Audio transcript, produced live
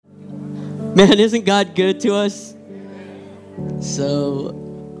Man, isn't God good to us? So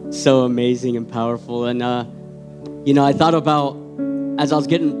amazing and powerful. And, I thought about, as I was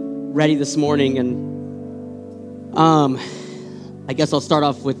getting ready this morning, and I guess I'll start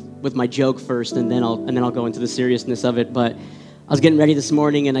off with my joke first, and then I'll go into the seriousness of it. But I was getting ready this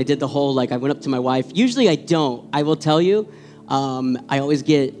morning, and I did the whole, I went up to my wife. Usually I don't. I will tell you, I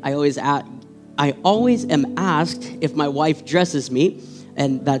always am asked if my wife dresses me,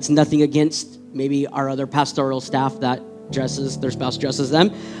 and that's nothing against maybe our other pastoral staff that their spouse dresses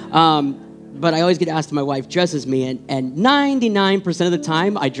them. But I always get asked if my wife dresses me, and 99% of the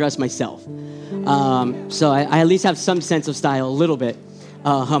time, I dress myself. So I at least have some sense of style, a little bit.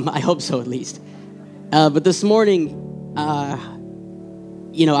 I hope so, at least. But this morning, I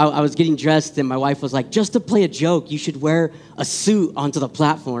was getting dressed, and my wife was like, just to play a joke, you should wear a suit onto the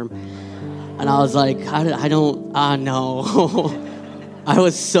platform. And I was like, no. I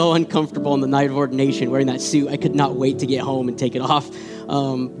was so uncomfortable on the night of ordination wearing that suit. I could not wait to get home and take it off.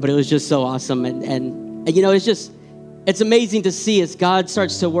 But it was just so awesome. And it's amazing to see as God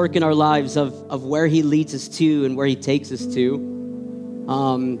starts to work in our lives of where he leads us to and where he takes us to.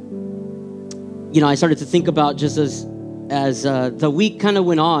 I started to think about just as the week kind of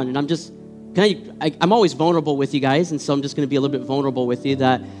went on, and I'm always vulnerable with you guys, and so I'm just going to be a little bit vulnerable with you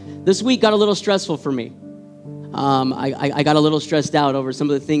that this week got a little stressful for me. I got a little stressed out over some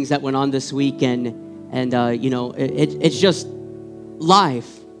of the things that went on this week, and it's just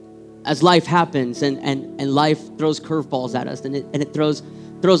life. As life happens, and life throws curveballs at us, and it throws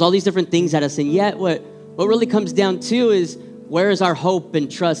all these different things at us, and yet what really comes down to is, where is our hope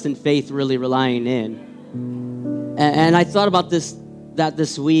and trust and faith really relying in? And I thought about this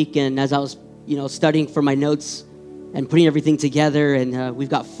week, and as I was studying for my notes and putting everything together, and we've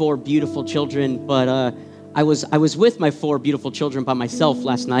got 4 beautiful children, but I was with my 4 beautiful children by myself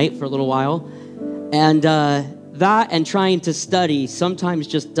last night for a little while, and that and trying to study sometimes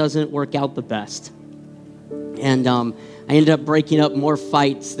just doesn't work out the best. And I ended up breaking up more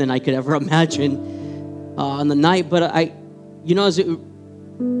fights than I could ever imagine on the night. But as it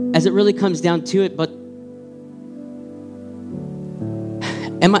really comes down to it, but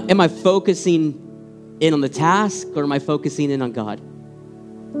am I focusing in on the task, or am I focusing in on God?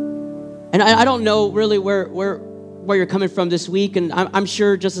 And I don't know really where you're coming from this week, and I'm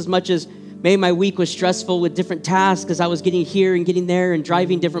sure just as much as maybe my week was stressful with different tasks as I was getting here and getting there and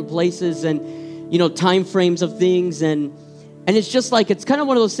driving different places and, time frames of things. And it's just it's kind of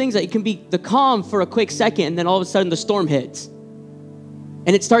one of those things that it can be the calm for a quick second, and then all of a sudden the storm hits. And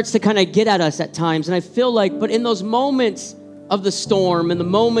it starts to kind of get at us at times. And I feel but in those moments of the storm and the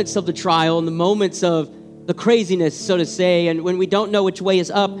moments of the trial and the moments of the craziness, so to say, and when we don't know which way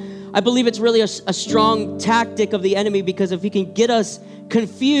is up, I believe it's really a strong tactic of the enemy, because if he can get us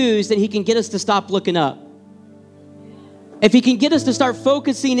confused, then he can get us to stop looking up. If he can get us to start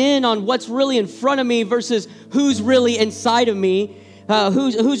focusing in on what's really in front of me versus who's really inside of me,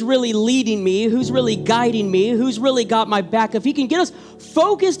 who's really leading me, who's really guiding me, who's really got my back. If he can get us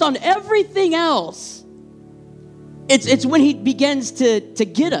focused on everything else, it's when he begins to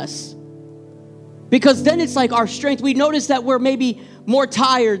get us. Because then it's our strength. We notice that we're maybe more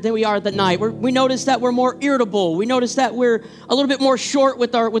tired than we are at the night. We notice that we're more irritable. We notice that we're a little bit more short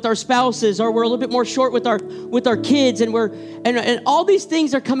with our spouses, or we're a little bit more short with our kids, and all these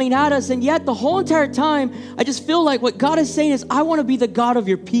things are coming at us. And yet the whole entire time, I just feel what God is saying is, I want to be the God of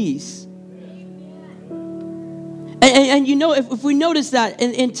your peace. And if we notice that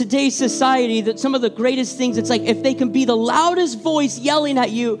in today's society, that some of the greatest things, it's if they can be the loudest voice yelling at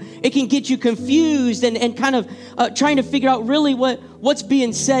you, it can get you confused and kind of trying to figure out really what's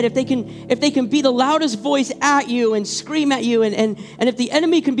being said. If they can be the loudest voice at you and scream at you, and if the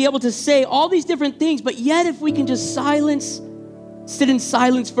enemy can be able to say all these different things, but yet if we can just sit in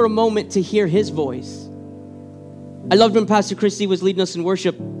silence for a moment to hear his voice. I loved when Pastor Christy was leading us in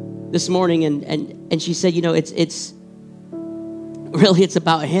worship this morning, and she said, it's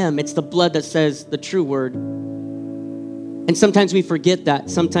about him. It's the blood that says the true word. And sometimes we forget that.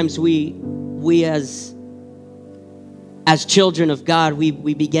 Sometimes we as children of God,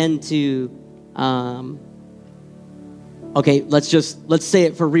 we begin to, let's say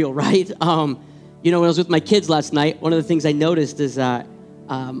it for real, right? When I was with my kids last night, one of the things I noticed is that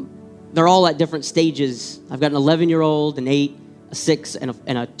they're all at different stages. I've got an 11-year-old, an 8, a 6,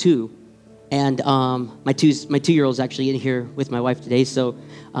 and a 2. And my 2-year-old's actually in here with my wife today, so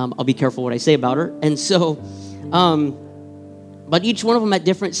I'll be careful what I say about her. And so, but each one of them at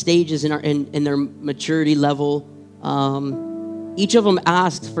different stages in their maturity level. Each of them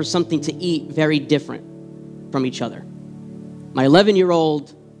asked for something to eat very different from each other. My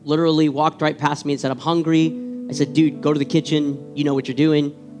 11-year-old literally walked right past me and said, I'm hungry. I said, dude, go to the kitchen. You know what you're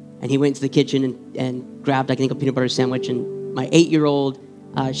doing. And he went to the kitchen and grabbed, I think, a peanut butter sandwich. And my 8-year-old,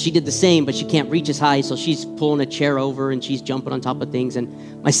 she did the same, but she can't reach as high, so she's pulling a chair over and she's jumping on top of things.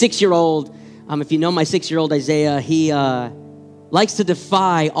 And my 6-year-old, if you know my 6-year-old Isaiah, he likes to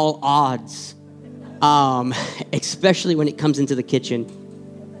defy all odds, especially when it comes into the kitchen.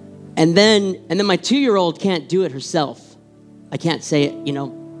 And then my 2-year-old can't do it herself. I can't say it,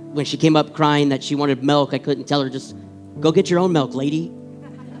 when she came up crying that she wanted milk, I couldn't tell her, just go get your own milk, lady.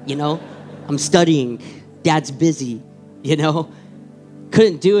 I'm studying. Dad's busy,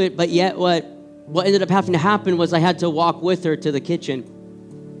 Couldn't do it, but yet what ended up having to happen was I had to walk with her to the kitchen.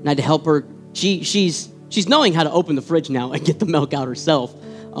 And I had to help her. She's knowing how to open the fridge now and get the milk out herself.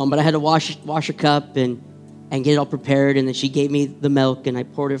 But I had to wash her cup and get it all prepared. And then she gave me the milk and I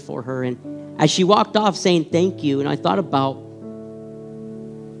poured it for her. And as she walked off saying thank you, and I thought about,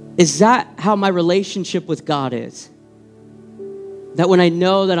 is that how my relationship with God is? That when I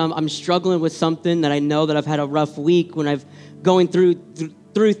know that I'm struggling with something, that I know that I've had a rough week, when I've going through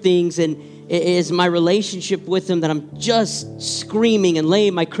things, and it is my relationship with him that I'm just screaming and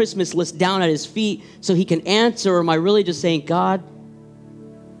laying my Christmas list down at his feet so he can answer, or am I really just saying, God,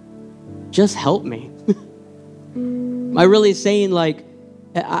 just help me? Am I really saying, like,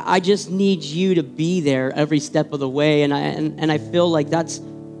 I just need you to be there every step of the way? And I feel like that's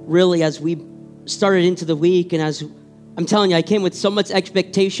really, as we started into the week, and as I'm telling you, I came with so much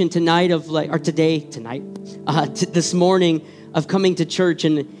expectation tonight this morning of coming to church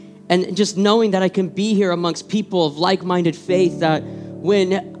and just knowing that I can be here amongst people of like-minded faith, that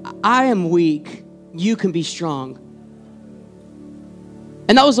when I am weak, you can be strong.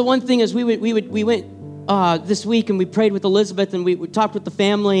 And that was the one thing, as we went this week and we prayed with Elizabeth and we talked with the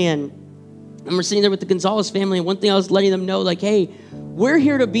family, and we're sitting there with the Gonzalez family, and one thing I was letting them know, like, hey, we're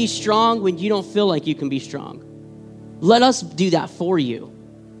here to be strong when you don't feel like you can be strong. Let us do that for you.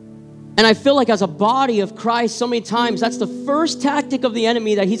 And I feel like as a body of Christ, so many times, that's the first tactic of the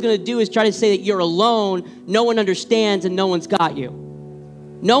enemy that he's going to do, is try to say that you're alone, no one understands, and no one's got you.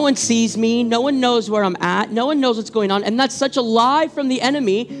 No one sees me. No one knows where I'm at. No one knows what's going on. And that's such a lie from the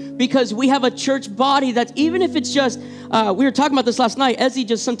enemy, because we have a church body that, even if it's just, we were talking about this last night, Ezzy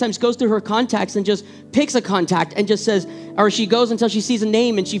just sometimes goes through her contacts and just picks a contact and just says, or she goes until she sees a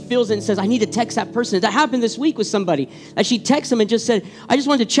name and she feels it and says, I need to text that person. That happened this week with somebody, that she texted them and just said, I just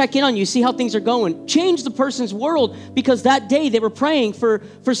wanted to check in on you, see how things are going. Change the person's world, because that day they were praying for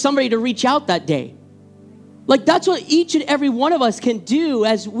somebody to reach out that day. Like, that's what each and every one of us can do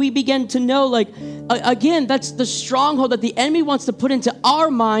as we begin to know, like, again, that's the stronghold that the enemy wants to put into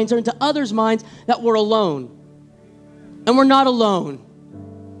our minds or into others' minds, that we're alone. And we're not alone.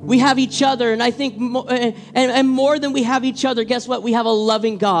 We have each other, and I think, and more than we have each other, guess what? We have a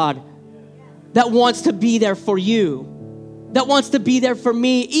loving God that wants to be there for you, that wants to be there for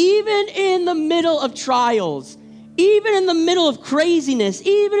me, even in the middle of trials, even in the middle of craziness,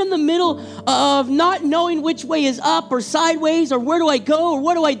 even in the middle of not knowing which way is up or sideways, or where do I go or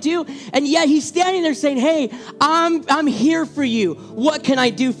what do I do? And yet he's standing there saying, hey, I'm here for you. What can I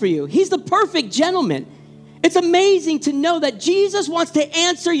do for you? He's the perfect gentleman. It's amazing to know that Jesus wants to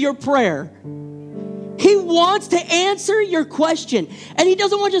answer your prayer. He wants to answer your question. And he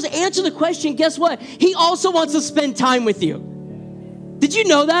doesn't want to just answer the question. Guess what? He also wants to spend time with you. Did you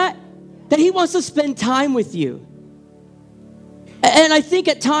know that? That he wants to spend time with you. And I think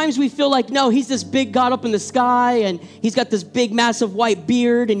at times we feel like, no, he's this big God up in the sky, and he's got this big, massive white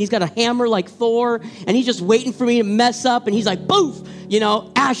beard, and he's got a hammer like Thor, and he's just waiting for me to mess up, and he's like, poof,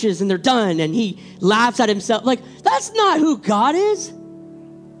 ashes, and they're done, and he laughs at himself. Like, that's not who God is.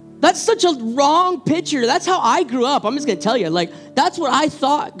 That's such a wrong picture. That's how I grew up. I'm just going to tell you, like, that's what I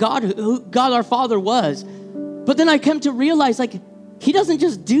thought God our Father was. But then I come to realize, like, he doesn't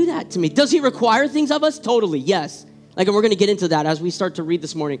just do that to me. Does he require things of us? Totally, yes. Like, and we're going to get into that as we start to read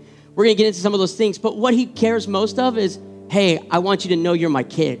this morning. We're going to get into some of those things. But what he cares most of is, hey, I want you to know you're my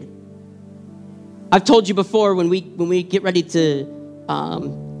kid. I've told you before, when we get ready to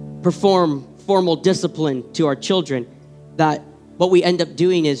perform formal discipline to our children, that what we end up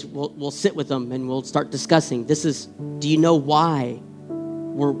doing is we'll sit with them and we'll start discussing. Do you know why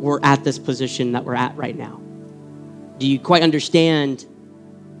we're at this position that we're at right now? Do you quite understand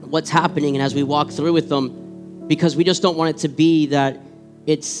what's happening? And as we walk through with them, because we just don't want it to be that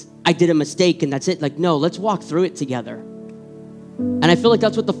I did a mistake and that's it. Like, no, let's walk through it together. And I feel like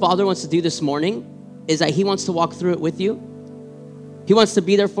that's what the Father wants to do this morning, is that he wants to walk through it with you. He wants to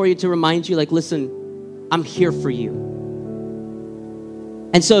be there for you, to remind you, like, listen, I'm here for you.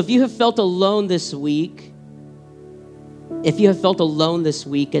 And so if you have felt alone this week, if you have felt alone this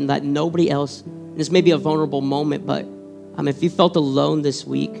week and that nobody else, this may be a vulnerable moment, but if you felt alone this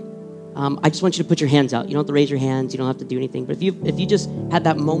week, I just want you to put your hands out. You don't have to raise your hands. You don't have to do anything. But if you just had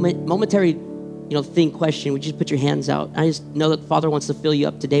that momentary, question, would you just put your hands out? I just know that Father wants to fill you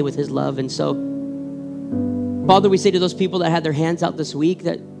up today with his love. And so, Father, we say to those people that had their hands out this week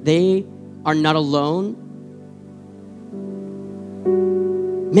that they are not alone.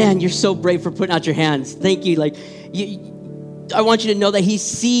 Man, you're so brave for putting out your hands. Thank you. I want you to know that he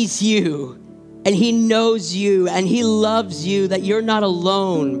sees you and he knows you and he loves you, that you're not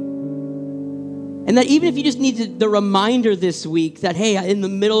alone. And that even if you just need the reminder this week that, hey, in the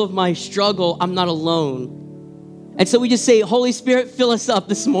middle of my struggle, I'm not alone. And so we just say, Holy Spirit, fill us up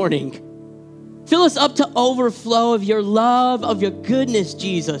this morning. Fill us up to overflow of your love, of your goodness,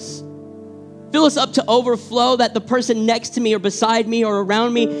 Jesus. Fill us up to overflow that the person next to me or beside me or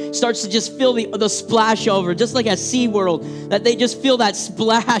around me starts to just feel the splash over, just like at SeaWorld, that they just feel that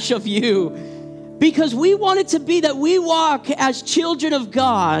splash of you. Because we want it to be that we walk as children of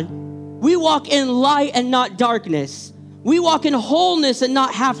God. We walk in light and not darkness. We walk in wholeness and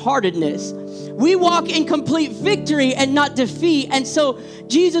not half-heartedness. We walk in complete victory and not defeat. And so,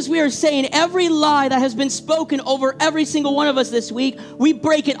 Jesus, we are saying every lie that has been spoken over every single one of us this week, we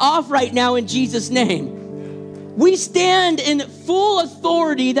break it off right now in Jesus' name. We stand in full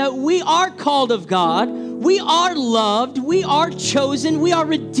authority that we are called of God. We are loved. We are chosen. We are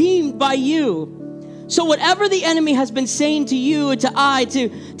redeemed by you. So whatever the enemy has been saying to you,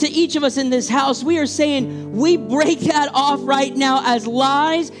 to each of us in this house, we are saying we break that off right now as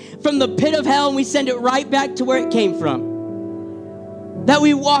lies from the pit of hell, and we send it right back to where it came from. That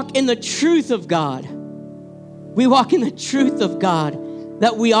we walk in the truth of God. We walk in the truth of God,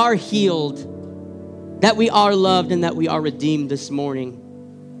 that we are healed, that we are loved, and that we are redeemed this morning.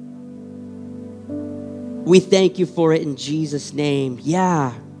 We thank you for it in Jesus' name.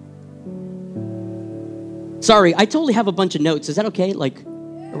 Yeah. Sorry, I totally have a bunch of notes. Is that okay?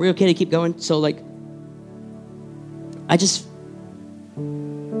 Are we okay to keep going? So I just...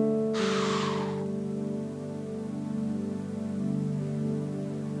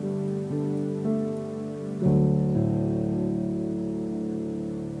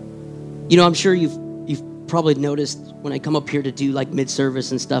 I'm sure you've probably noticed when I come up here to do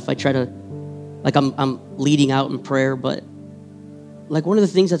mid-service and stuff, I try to, I'm leading out in prayer, but one of the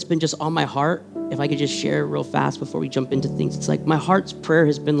things that's been just on my heart, if I could just share real fast before we jump into things, it's my heart's prayer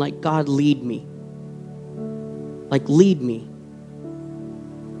has been God, lead me. Lead me.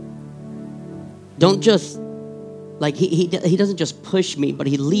 Don't just, he doesn't just push me, but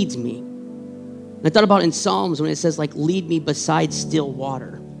he leads me. And I thought about in Psalms when it says, lead me beside still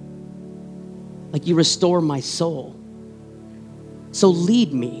water. You restore my soul. So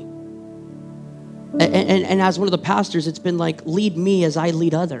lead me. And as one of the pastors, it's been lead me as I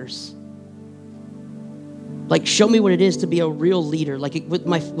lead others. Show me what it is to be a real leader. With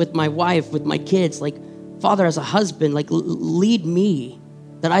my wife, with my kids. Father, as a husband, lead me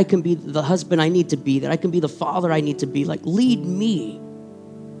that I can be the husband I need to be, that I can be the father I need to be. Lead me.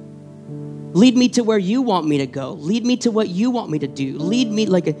 Lead me to where you want me to go. Lead me to what you want me to do. Lead me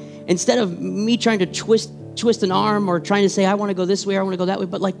instead of me trying to twist an arm or trying to say, I want to go this way, or I want to go that way,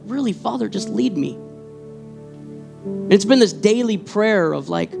 but really, Father, just lead me. And it's been this daily prayer of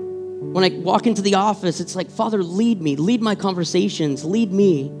when I walk into the office, it's Father, lead me, lead my conversations, lead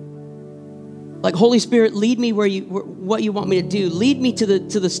me. Holy Spirit, lead me what you want me to do. Lead me to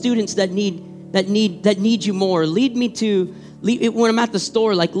the students that need you more. Lead me when I'm at the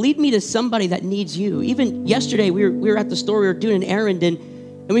store, lead me to somebody that needs you. Even yesterday, we were at the store, we were doing an errand, and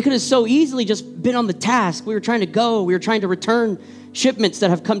we could have so easily just been on the task. We were trying to go, we were trying to return shipments that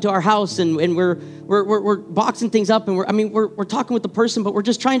have come to our house, and we're boxing things up, and we're talking with the person, but we're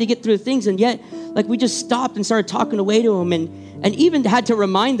just trying to get through things, and yet we just stopped and started talking away to them, and even had to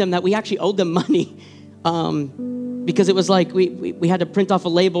remind them that we actually owed them money, because it was we had to print off a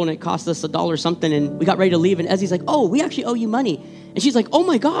label, and it cost us $1 something, and we got ready to leave, and Ezzy's oh, we actually owe you money, and she's oh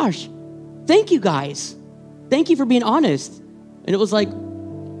my gosh, thank you guys, thank you for being honest, and it was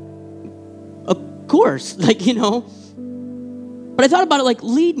of course, But I thought about it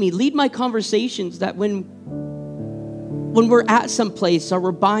lead my conversations, that when we're at some place or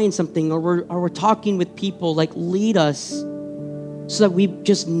we're buying something or we're talking with people, lead us so that we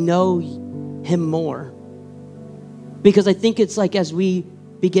just know him more. Because I think it's as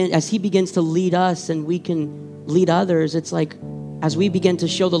he begins to lead us and we can lead others, it's as we begin to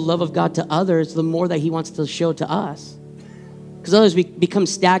show the love of God to others, the more that he wants to show to us. Because otherwise we become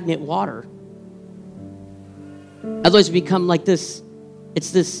stagnant water. Otherwise we become this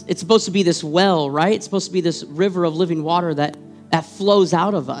it's supposed to be this well, right? It's supposed to be this river of living water that flows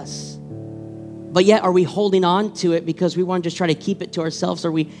out of us. But yet, are we holding on to it because we want to just try to keep it to ourselves? Or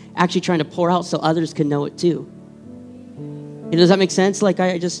are we actually trying to pour out so others can know it too? Does that make sense? Like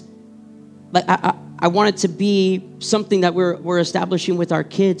I want it to be something that we're establishing with our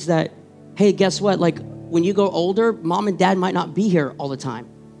kids that, hey, guess what? Like when you go older, mom and dad might not be here all the time.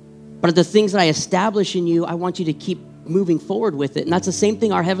 But the things that I establish in you, I want you to keep moving forward with it. And that's the same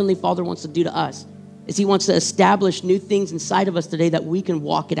thing our Heavenly Father wants to do to us, is he wants to establish new things inside of us today that we can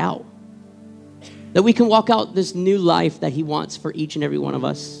walk it out. That we can walk out this new life that he wants for each and every one of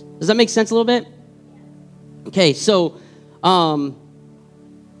us. Does that make sense a little bit? Okay, so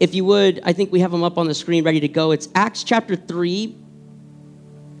if you would, I think we have them up on the screen ready to go. It's Acts chapter 3,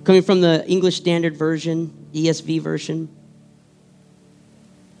 coming from the English Standard Version, ESV version.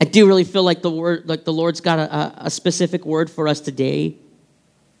 I do really feel like the Lord's got a specific word for us today,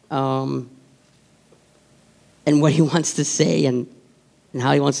 and what he wants to say and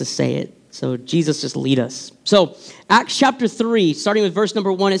how he wants to say it. So Jesus, just lead us. So Acts chapter 3, starting with verse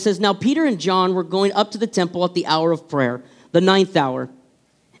number 1, it says, "Now Peter and John were going up to the temple at the hour of prayer, the 9th hour.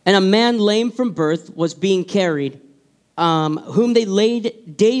 And a man lame from birth was being carried, whom they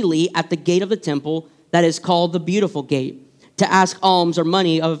laid daily at the gate of the temple that is called the Beautiful Gate, to ask alms or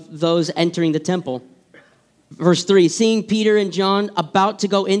money of those entering the temple." Verse 3, "Seeing Peter and John about to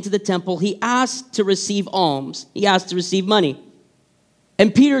go into the temple, he asked to receive alms." He asked to receive money.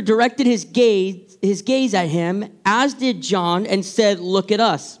 "And Peter directed his gaze at him, as did John, and said, 'Look at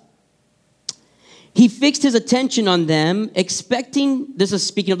us.' He fixed his attention on them, expecting," this is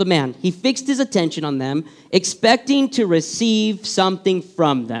speaking of the man, "he fixed his attention on them, expecting to receive something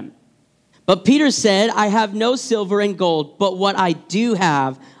from them. But Peter said, 'I have no silver and gold, but what I do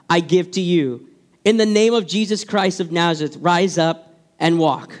have, I give to you. In the name of Jesus Christ of Nazareth, rise up and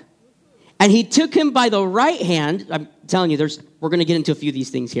walk.' And he took him by the right hand." I'm telling you, we're going to get into a few of these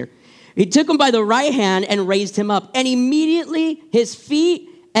things here. "He took him by the right hand and raised him up. And immediately his feet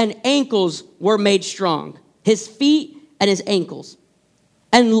and ankles were made strong." His feet and his ankles.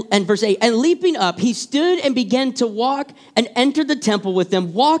 And verse 8, "And leaping up, he stood and began to walk and entered the temple with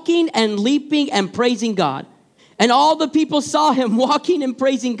them, walking and leaping and praising God. And all the people saw him walking and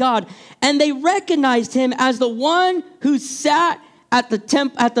praising God. And they recognized him as the one who sat at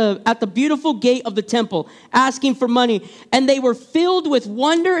the beautiful gate of the temple, asking for money. And they were filled with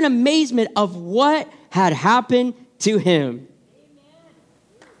wonder and amazement of what had happened to him."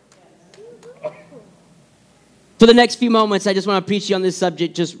 For the next few moments, I just want to preach you on this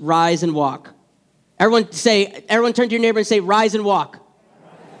subject, just rise and walk. Everyone turn to your neighbor and say, "Rise and walk."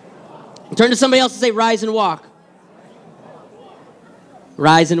 Turn to somebody else and say, "Rise and walk."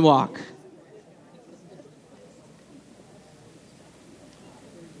 Rise and walk.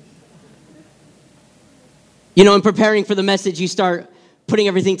 You know, in preparing for the message, you start putting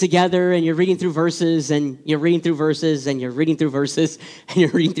everything together, and you're reading through verses, and you're reading through verses, and you're reading through verses, and you're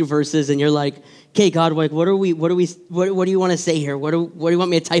reading through verses, and you're like, "Okay, God, what do you want to say here? What do you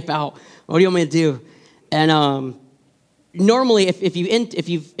want me to type out? What do you want me to do?" And normally,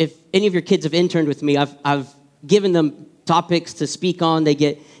 if any of your kids have interned with me, I've given them topics to speak on. They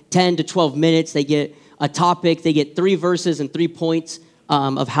get 10 to 12 minutes. They get a topic. They get 3 verses and 3 points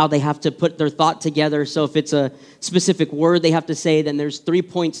of how they have to put their thought together. So if it's a specific word they have to say, then there's 3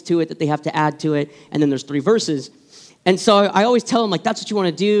 points to it that they have to add to it, and then there's 3 verses. And so I always tell them, like, that's what you want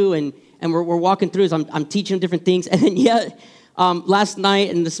to do, and we're walking through as I'm teaching them different things. And then last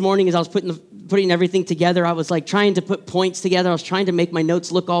night and this morning, as I was putting everything together, I was like trying to put points together. I was trying to make my notes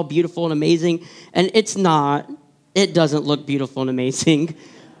look all beautiful and amazing, and it's not. It doesn't look beautiful and amazing.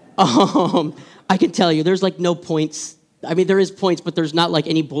 I can tell you, there's like no points. I mean, there is points, but there's not like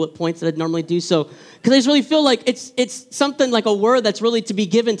any bullet points that I'd normally do. So, because I just really feel like it's something like a word that's really to be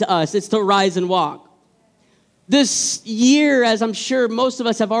given to us. It's to rise and walk. This year, as I'm sure most of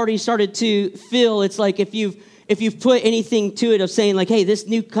us have already started to feel, it's like if you've put anything to it of saying like, hey, this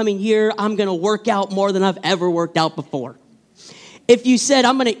new coming year, I'm going to work out more than I've ever worked out before. If you said,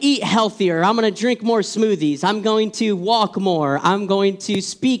 I'm going to eat healthier, I'm going to drink more smoothies, I'm going to walk more, I'm going to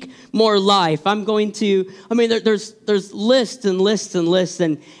speak more life, there's lists and lists and lists.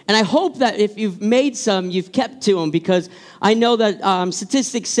 And I hope that if you've made some, you've kept to them, because I know that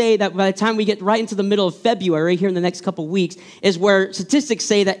statistics say that by the time we get right into the middle of February, here in the next couple weeks, is where statistics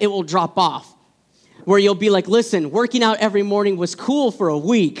say that it will drop off. Where you'll be like, listen, working out every morning was cool for a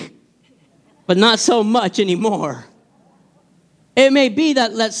week, but not so much anymore. It may be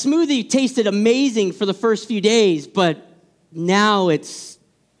that smoothie tasted amazing for the first few days, but now it's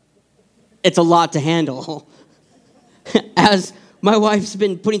a lot to handle. As My wife's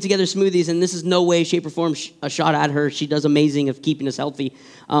been putting together smoothies, and this is no way, shape, or form a shot at her. She does amazing of keeping us healthy,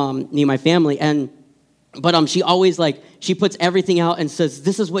 me and my family. But she always she puts everything out and says,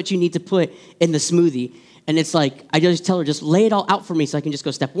 this is what you need to put in the smoothie. And it's like, I just tell her, just lay it all out for me so I can just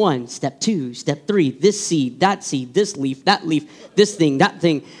go step 1, step 2, step 3, this seed, this leaf, that leaf, this thing, that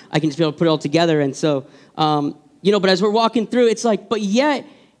thing. I can just be able to put it all together. And so, but as we're walking through, it's like, but yet,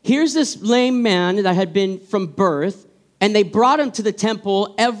 here's this lame man that had been from birth, and they brought him to the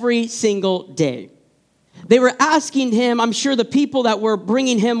temple every single day. They were asking him, I'm sure the people that were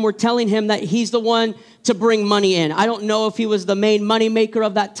bringing him were telling him that he's the one to bring money in. I don't know if he was the main money maker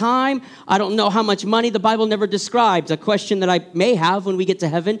of that time. I don't know how much money. The Bible never describes. A question that I may have when we get to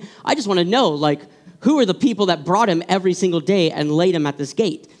heaven. I just want to know, who are the people that brought him every single day and laid him at this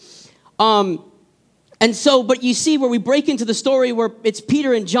gate? And so, but you see where we break into the story where it's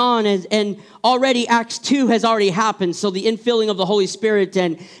Peter and John, and already Acts 2 has already happened. So the infilling of the Holy Spirit,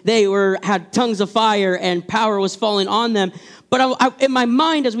 and they had tongues of fire, and power was falling on them. But in my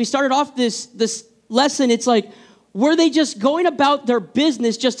mind, as we started off this lesson, it's like, were they just going about their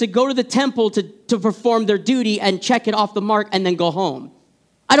business just to go to the temple to perform their duty and check it off the mark and then go home?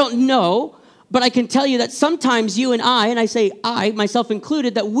 I don't know. But I can tell you that sometimes you and I say I, myself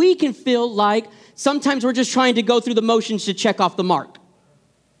included, that we can feel like sometimes we're just trying to go through the motions to check off the mark.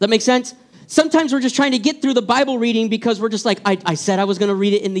 That make sense? Sometimes we're just trying to get through the Bible reading because we're just like, I said I was going to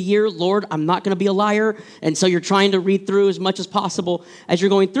read it in the year. Lord, I'm not going to be a liar. And so you're trying to read through as much as possible as you're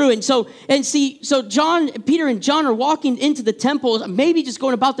going through. And so Peter and John are walking into the temple, maybe just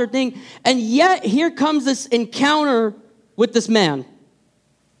going about their thing. And yet here comes this encounter with this man.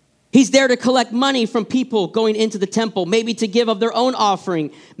 He's there to collect money from people going into the temple, maybe to give of their own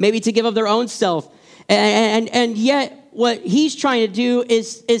offering, maybe to give of their own self. And yet what he's trying to do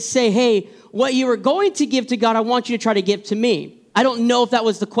is say, hey, what you were going to give to God, I want you to try to give to me. I don't know if that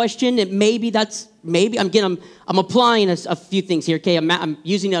was the question. I'm applying a few things here. Okay, I'm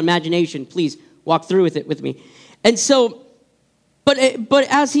using the imagination. Please walk through with it with me. And so, But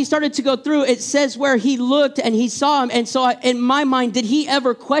as he started to go through, it says where he looked and he saw him. And so in my mind, did he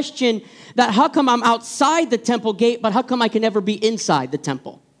ever question that how come I'm outside the temple gate, but how come I can never be inside the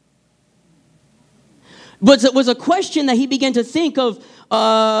temple? It was a question that he began to think of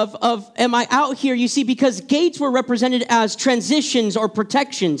am I out here? You see, because gates were represented as transitions or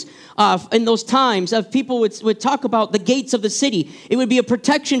protections in those times. Of people would talk about the gates of the city. It would be a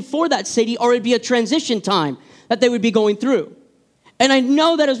protection for that city, or it'd be a transition time that they would be going through. And I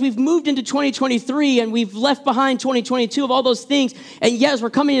know that as we've moved into 2023 and we've left behind 2022 of all those things, and yes,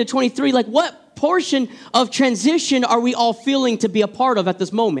 we're coming into 23, what portion of transition are we all feeling to be a part of at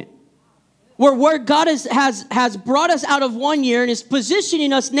this moment? Where God has brought us out of one year and is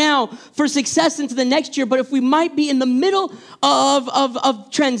positioning us now for success into the next year, but if we might be in the middle of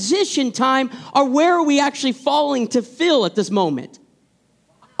transition time, or where are we actually falling to fill at this moment?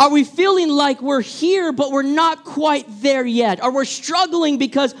 Are we feeling like we're here, but we're not quite there yet? Or we're struggling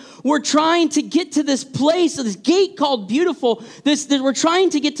because we're trying to get to this place, this gate called beautiful, we're trying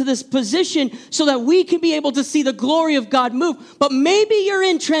to get to this position so that we can be able to see the glory of God move. But maybe you're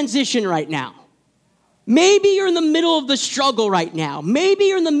in transition right now. Maybe you're in the middle of the struggle right now. Maybe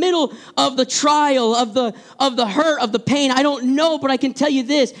you're in the middle of the trial, of the hurt, of the pain. I don't know, but I can tell you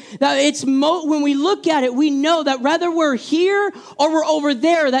this, that when we look at it, we know that whether we're here or we're over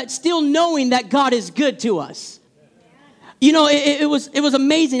there, that still knowing that God is good to us. You know, it was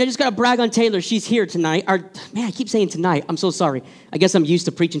amazing. I just got to brag on Taylor. She's here tonight. Man, I keep saying tonight. I'm so sorry. I guess I'm used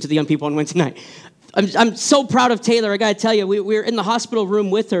to preaching to the young people on Wednesday night. I'm so proud of Taylor. I got to tell you, we were in the hospital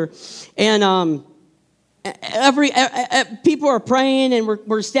room with her, and people are praying, and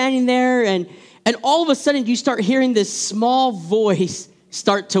we're standing there, and all of a sudden you start hearing this small voice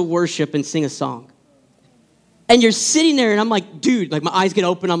start to worship and sing a song. And you're sitting there, and I'm like, dude, my eyes get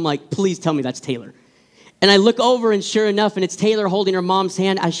open. I'm like, please tell me that's Taylor. And I look over, and sure enough, and it's Taylor holding her mom's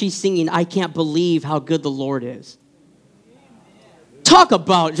hand as she's singing, I Can't Believe How Good the Lord Is. Talk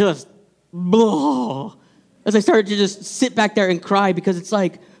about just, blah. As I started to just sit back there and cry, because it's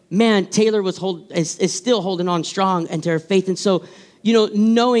like, man, Taylor is still holding on strong and to her faith. And so,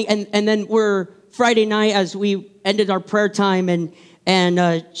 knowing, and then we're Friday night as we ended our prayer time,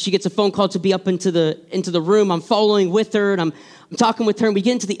 and she gets a phone call to be up into the room. I'm following with her, and I'm talking with her, and we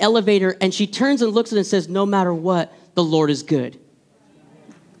get into the elevator, and she turns and looks at it and says, no matter what, the Lord is good.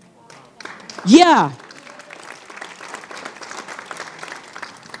 Yeah.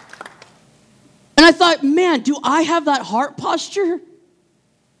 And I thought, man, do I have that heart posture?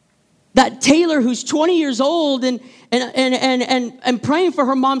 That Taylor who's 20 years old and praying for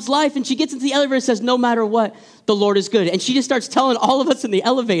her mom's life, and she gets into the elevator and says, no matter what, the Lord is good. And she just starts telling all of us in the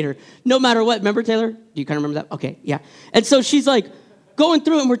elevator, no matter what. Remember, Taylor? Do you kind of remember that? Okay, yeah. And so she's like going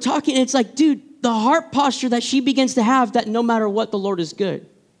through it, and we're talking, and it's like, dude, the heart posture that she begins to have, that no matter what, the Lord is good.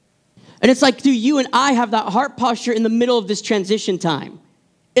 And it's like, do you and I have that heart posture in the middle of this transition time?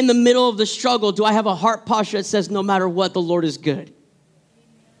 In the middle of the struggle, do I have a heart posture that says, no matter what, the Lord is good?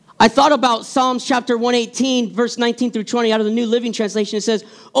 I thought about Psalms chapter 118, verse 19 through 20 out of the New Living Translation. It says,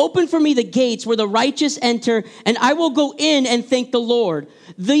 open for me the gates where the righteous enter, and I will go in and thank the Lord.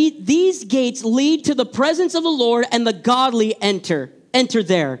 These gates lead to the presence of the Lord, and the godly enter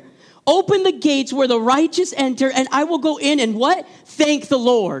there. Open the gates where the righteous enter, and I will go in and what? Thank the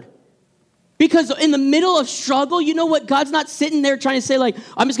Lord. Because in the middle of struggle, you know what? God's not sitting there trying to say like,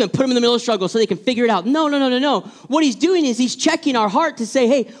 I'm just going to put them in the middle of struggle so they can figure it out. No. What he's doing is he's checking our heart to say,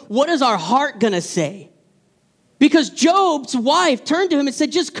 hey, what is our heart going to say? Because Job's wife turned to him and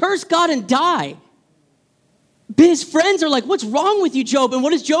said, just curse God and die. But his friends are like, what's wrong with you, Job? And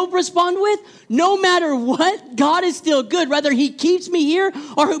what does Job respond with? No matter what, God is still good. Whether he keeps me here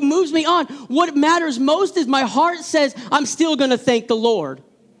or he moves me on. What matters most is my heart says, I'm still going to thank the Lord.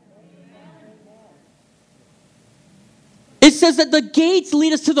 It says that the gates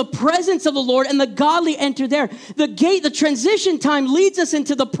lead us to the presence of the Lord, and the godly enter there. The transition time leads us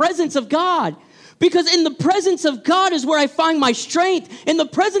into the presence of God. Because in the presence of God is where I find my strength. In the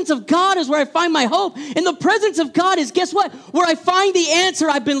presence of God is where I find my hope. In the presence of God is, guess what? Where I find the answer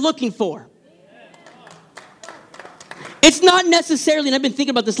I've been looking for. It's not necessarily, and I've been thinking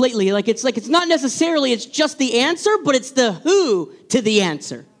about this lately, it's not necessarily, it's just the answer, but it's the who to the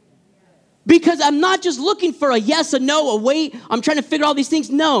answer. Because I'm not just looking for a yes, a no, a wait. I'm trying to figure all these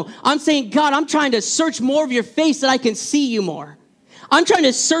things. No, I'm saying, God, I'm trying to search more of your face that I can see you more. I'm trying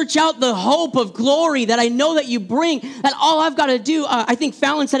to search out the hope of glory that I know that you bring, that all I've got to do. I think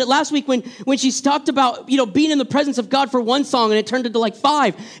Fallon said it last week when she talked about, being in the presence of God for one song and it turned into like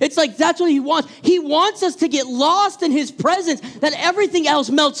 5. It's like, that's what he wants. He wants us to get lost in his presence, that everything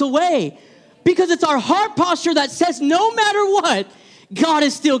else melts away. Because it's our heart posture that says, no matter what, God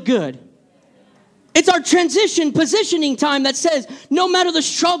is still good. It's our positioning time that says, no matter the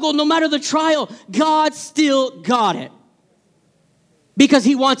struggle, no matter the trial, God still got it. Because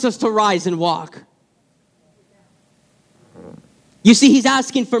he wants us to rise and walk. You see, he's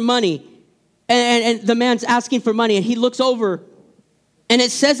asking for money. And the man's asking for money. And he looks over. And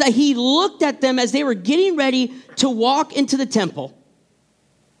it says that he looked at them as they were getting ready to walk into the temple.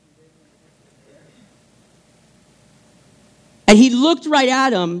 And he looked right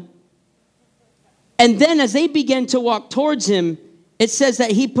at them. And then as they began to walk towards him, it says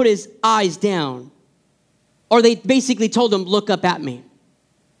that he put his eyes down. Or they basically told him, look up at me.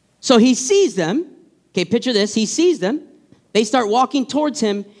 So he sees them. Okay, picture this. He sees them. They start walking towards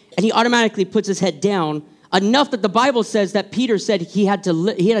him, and he automatically puts his head down, enough that the Bible says that Peter said he had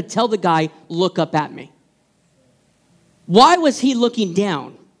to tell the guy, look up at me. Why was he looking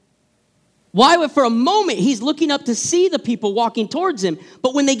down? Why, for a moment, he's looking up to see the people walking towards him,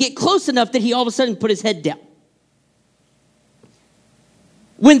 but when they get close enough that he all of a sudden put his head down.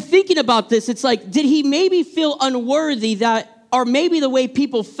 When thinking about this, it's like, did he maybe feel unworthy or maybe the way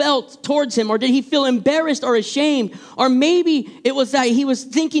people felt towards him, or did he feel embarrassed or ashamed? Or maybe it was that he was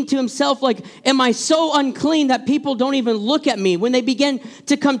thinking to himself, like, am I so unclean that people don't even look at me? When they begin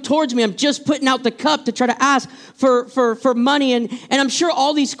to come towards me, I'm just putting out the cup to try to ask for money. And I'm sure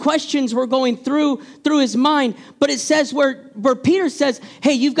all these questions were going through his mind. But it says where Peter says,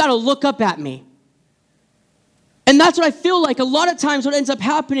 hey, you've got to look up at me. And that's what I feel like a lot of times what ends up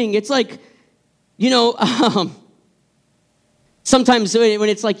happening. It's like, sometimes when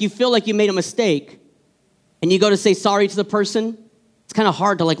it's like you feel like you made a mistake and you go to say sorry to the person, it's kind of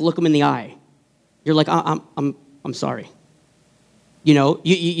hard to like look them in the eye. You're like, I'm sorry.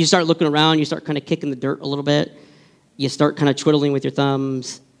 You start looking around, you start kind of kicking the dirt a little bit. You start kind of twiddling with your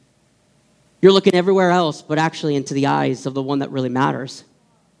thumbs. You're looking everywhere else, but actually into the eyes of the one that really matters.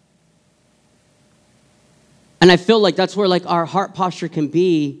 And I feel like that's where like our heart posture can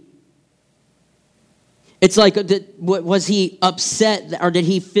be. It's like, was he upset or did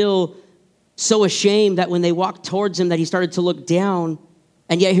he feel so ashamed that when they walked towards him that he started to look down?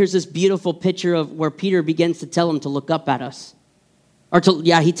 And yet here's this beautiful picture of where Peter begins to tell him to look up at us.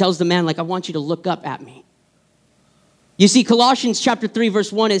 He tells the man, like, I want you to look up at me. You see, Colossians chapter 3,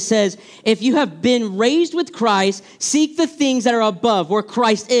 verse 1, it says, if you have been raised with Christ, seek the things that are above, where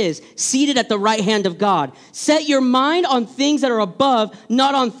Christ is, seated at the right hand of God. Set your mind on things that are above,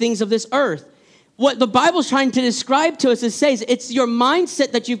 not on things of this earth. what the Bible's trying to describe to us is says it's your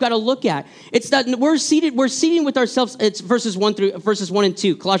mindset that you've got to look at. It's that we're seating with ourselves. It's verses 1 and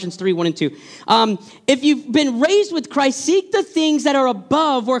 2, Colossians 3, 1 and 2. If you've been raised with Christ, seek the things that are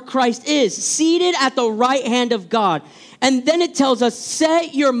above where Christ is, seated at the right hand of God. And then it tells us,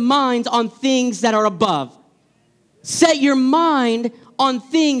 set your minds on things that are above. Set your mind on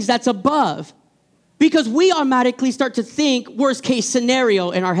things that's above. Because we automatically start to think worst case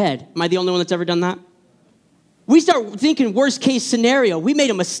scenario in our head. Am I the only one that's ever done that? We start thinking worst case scenario. We made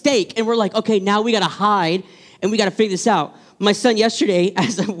a mistake and we're like, okay, now we got to hide and we got to figure this out. My son yesterday,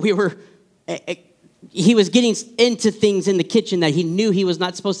 as he was getting into things in the kitchen that he knew he was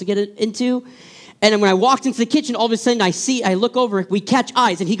not supposed to get into. And when I walked into the kitchen, all of a sudden I look over, we catch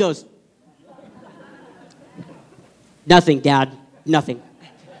eyes and he goes, nothing, Dad, nothing.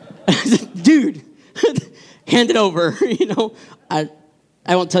 Dude. Hand it over, I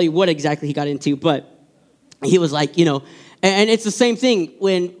won't tell you what exactly he got into, but he was like, and it's the same thing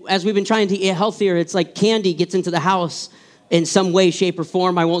as we've been trying to eat healthier, it's like candy gets into the house in some way, shape, or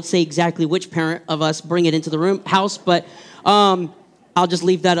form. I won't say exactly which parent of us bring it into the house, but I'll just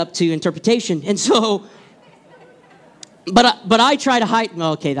leave that up to interpretation. And so, but I try to hide,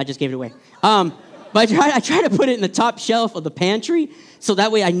 okay, that just gave it away. But I try to put it in the top shelf of the pantry, so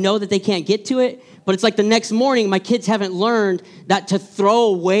that way I know that they can't get to it. But it's like the next morning, my kids haven't learned that to throw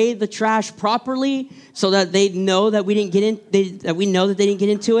away the trash properly, so that they know that we didn't get in. That we know that they didn't get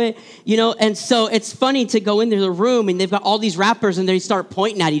into it, And so it's funny to go into the room and they've got all these wrappers and they start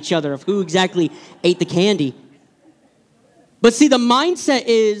pointing at each other of who exactly ate the candy. But see, the mindset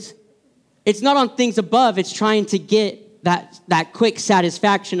is, it's not on things above. It's trying to get that quick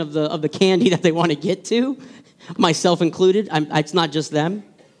satisfaction of the candy that they want to get to, myself included. It's not just them.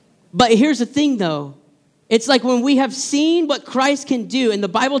 But here's the thing, though. It's like when we have seen what Christ can do, and the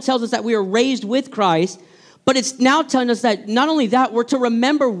Bible tells us that we are raised with Christ, but it's now telling us that not only that, we're to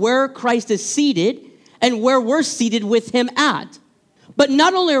remember where Christ is seated and where we're seated with him at. But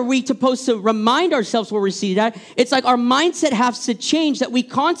not only are we supposed to remind ourselves where we're seated at, it's like our mindset has to change, that we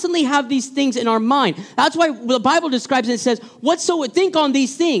constantly have these things in our mind. That's why the Bible describes it and says, think on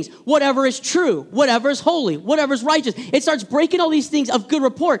these things, whatever is true, whatever is holy, whatever is righteous. It starts breaking all these things of good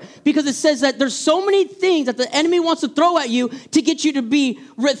report, because it says that there's so many things that the enemy wants to throw at you to get you to be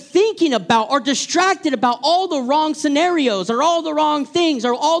thinking about or distracted about all the wrong scenarios or all the wrong things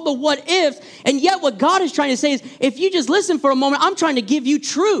or all the what ifs. And yet what God is trying to say is, if you just listen for a moment, I'm trying to give you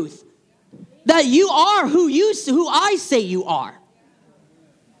truth, that you are who I say you are.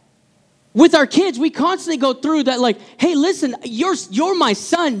 With our kids, we constantly go through that, like, hey, listen, you're my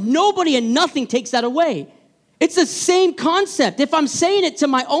son. Nobody and nothing takes that away. It's the same concept. If I'm saying it to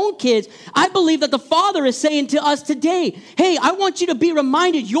my own kids, I believe that the Father is saying to us today, hey, I want you to be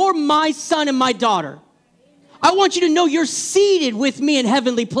reminded you're my son and my daughter. I want you to know you're seated with me in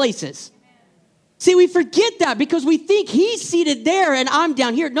heavenly places. See, we forget that because we think he's seated there and I'm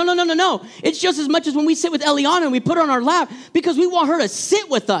down here. No. It's just as much as when we sit with Eliana and we put her on our lap, because we want her to sit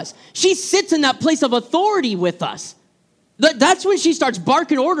with us. She sits in that place of authority with us. That's when she starts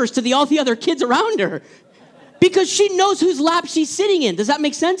barking orders to all the other kids around her, because she knows whose lap she's sitting in. Does that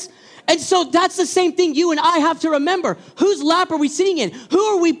make sense? And so that's the same thing you and I have to remember. Whose lap are we sitting in? Who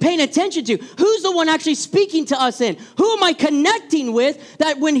are we paying attention to? Who's the one actually speaking to us in? Who am I connecting with,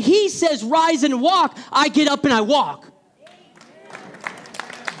 that when he says rise and walk, I get up and I walk?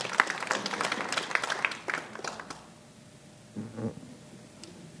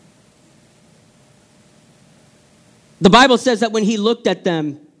 The Bible says that when he looked at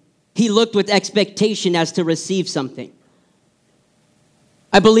them, he looked with expectation as to receive something.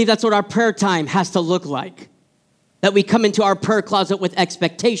 I believe that's what our prayer time has to look like. That we come into our prayer closet with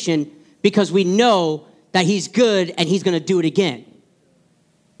expectation, because we know that he's good and he's going to do it again.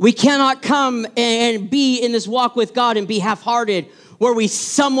 We cannot come and be in this walk with God and be half-hearted, where we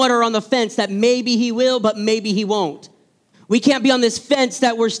somewhat are on the fence that maybe he will, but maybe he won't. We can't be on this fence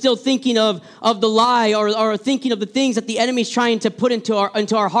that we're still thinking of the lie or thinking of the things that the enemy's trying to put into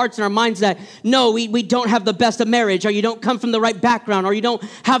our hearts and our minds, that no, we don't have the best of marriage, or you don't come from the right background, or you don't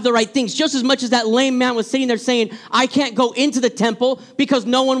have the right things. Just as much as that lame man was sitting there saying, I can't go into the temple because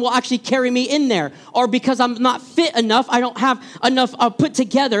no one will actually carry me in there, or because I'm not fit enough, I don't have enough put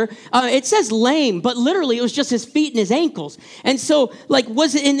together. It says lame, but literally it was just his feet and his ankles. And so, like,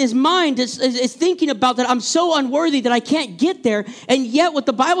 was it in his mind is thinking about that, I'm so unworthy that I can't get there. And yet what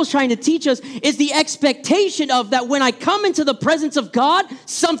the Bible's trying to teach us is the expectation of that when I come into the presence of God,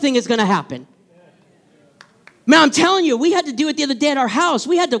 something is going to happen. Man, I'm telling you, we had to do it the other day at our house.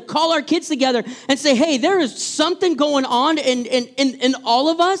 We had to call our kids together and say, hey, there is something going on in all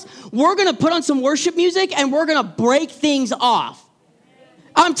of us. We're going to put on some worship music and we're going to break things off.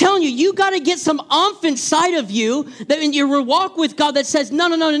 I'm telling you, you got to get some umph inside of you that in your walk with God that says, no.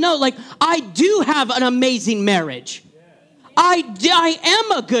 Like, I do have an amazing marriage. I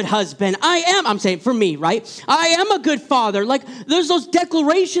am a good husband. I'm saying for me, right? I am a good father. Like, there's those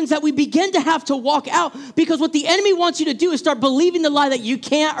declarations that we begin to have to walk out, because what the enemy wants you to do is start believing the lie that you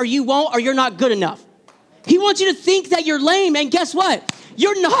can't or you won't or you're not good enough. He wants you to think that you're lame, and guess what?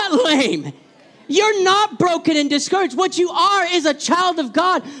 You're not lame. You're not broken and discouraged. What you are is a child of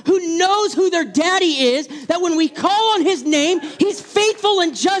God who knows who their daddy is, that when we call on his name, he's faithful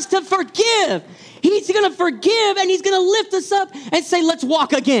and just to forgive. He's going to forgive, and he's going to lift us up and say, let's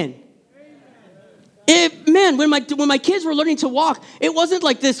walk again. When my kids were learning to walk, it wasn't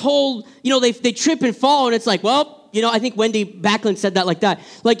like this whole, they trip and fall, and it's like, well, I think Wendy Backlund said that like that.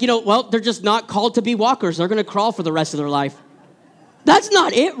 Like, well, they're just not called to be walkers. They're going to crawl for the rest of their life. That's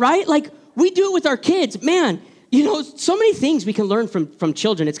not it, right? Like, we do it with our kids. Man, so many things we can learn from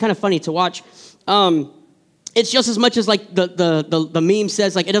children. It's kind of funny to watch. It's just as much as like the meme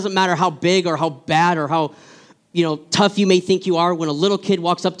says, like, it doesn't matter how big or how bad or how, tough you may think you are. When a little kid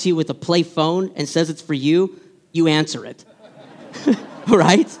walks up to you with a play phone and says it's for you, you answer it,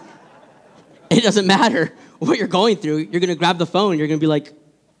 right? It doesn't matter what you're going through. You're going to grab the phone. You're going to be like,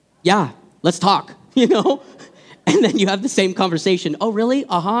 yeah, let's talk, And then you have the same conversation. Oh, really?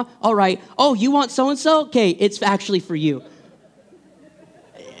 Uh-huh. All right. Oh, you want so-and-so? Okay, it's actually for you.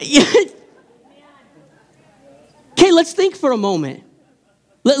 Okay, let's think for a moment.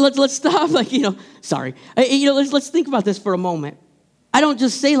 Let's stop, sorry. Let's think about this for a moment. I don't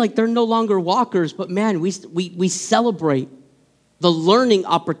just say like they're no longer walkers, but man, we celebrate the learning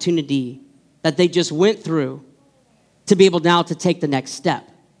opportunity that they just went through to be able now to take the next step.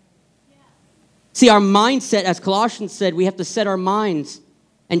 See, our mindset, as Colossians said, we have to set our minds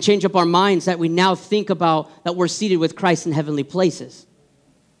and change up our minds that we now think about that we're seated with Christ in heavenly places.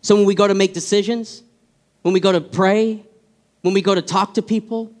 So when we go to make decisions, when we go to pray, when we go to talk to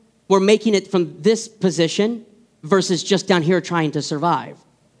people, we're making it from this position versus just down here trying to survive.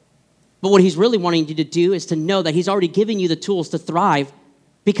 But what he's really wanting you to do is to know that he's already given you the tools to thrive,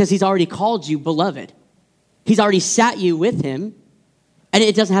 because he's already called you beloved. He's already sat you with him. And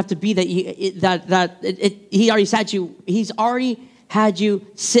it doesn't have to be that he already sat you. He's already had you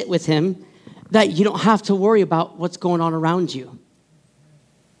sit with him, that you don't have to worry about what's going on around you.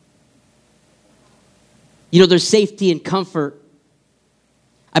 There's safety and comfort.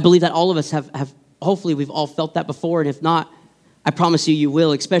 I believe that all of us have hopefully we've all felt that before. And if not, I promise you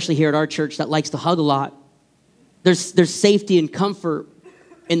will, especially here at our church that likes to hug a lot. There's safety and comfort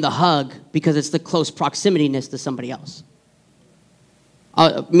in the hug because it's the close proximity-ness to somebody else.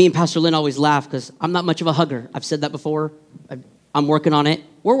 Me and Pastor Lynn always laugh because I'm not much of a hugger. I've said that before. I'm working on it.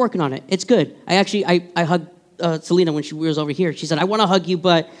 We're working on it. It's good. I hugged Selena when she was over here. She said, I want to hug you,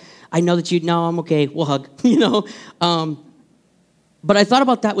 but I know that no, I'm okay. We'll hug, But I thought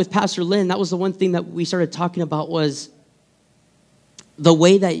about that with Pastor Lynn. That was the one thing that we started talking about, was the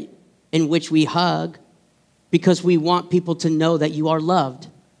way that in which we hug, because we want people to know that you are loved.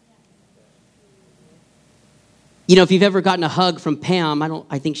 If you've ever gotten a hug from Pam,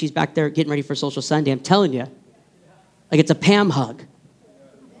 I think she's back there getting ready for Social Sunday. I'm telling you, like, it's a Pam hug.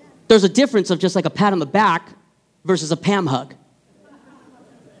 There's a difference of just like a pat on the back versus a Pam hug.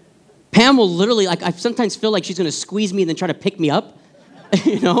 Pam will literally, like, I sometimes feel like she's going to squeeze me and then try to pick me up,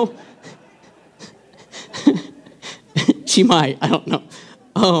 She might, I don't know.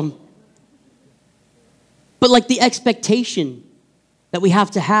 But like the expectation that we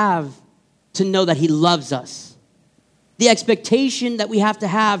have to know that he loves us. The expectation that we have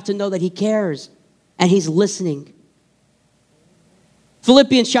to know that he cares and he's listening.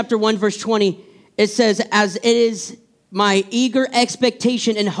 Philippians chapter 1, verse 20, it says, as it is my eager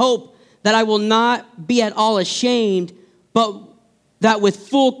expectation and hope that I will not be at all ashamed, but that with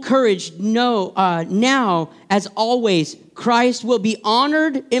full courage, now, as always, Christ will be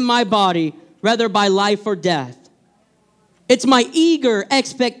honored in my body, whether by life or death. It's my eager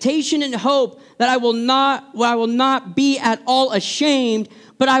expectation and hope that I will not be at all ashamed,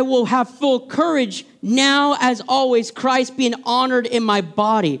 but I will have full courage now, as always, Christ being honored in my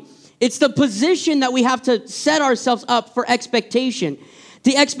body. It's the position that we have to set ourselves up for expectation.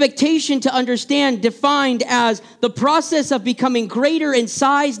 The expectation to understand defined as the process of becoming greater in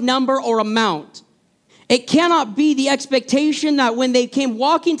size, number, or amount. It cannot be the expectation that when they came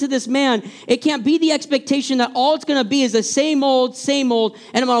walking to this man, it can't be the expectation that all it's going to be is the same old,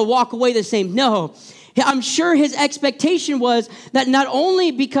 and I'm going to walk away the same. No, I'm sure his expectation was that not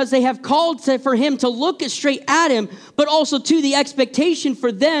only because they have called for him to look straight at him, but also to the expectation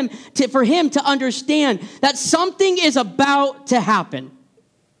for him to understand that something is about to happen.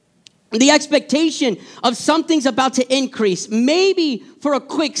 The expectation of something's about to increase. Maybe for a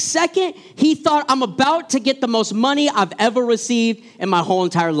quick second, he thought, I'm about to get the most money I've ever received in my whole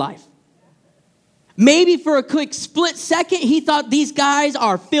entire life. Maybe for a quick split second, he thought these guys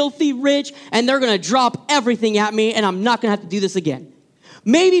are filthy rich and they're going to drop everything at me and I'm not going to have to do this again.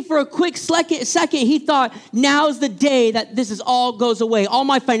 Maybe for a quick second, he thought, now's the day that this is all goes away. All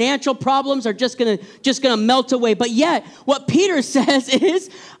my financial problems are just going to melt away. But yet, what Peter says is,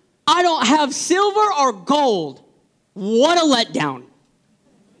 I don't have silver or gold. What a letdown.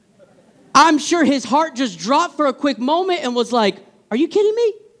 I'm sure his heart just dropped for a quick moment and was like, are you kidding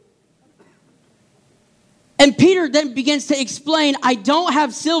me? And Peter then begins to explain, I don't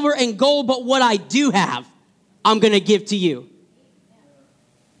have silver and gold, but what I do have, I'm going to give to you.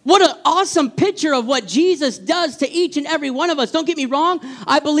 What an awesome picture of what Jesus does to each and every one of us. Don't get me wrong.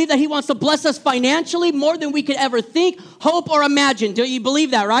 I believe that he wants to bless us financially more than we could ever think, hope, or imagine. Do you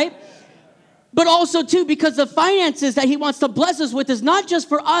believe that, right? But also, too, because the finances that he wants to bless us with is not just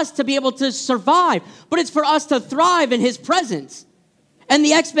for us to be able to survive, but it's for us to thrive in his presence. And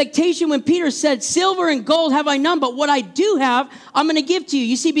the expectation when Peter said, silver and gold have I none, but what I do have, I'm going to give to you.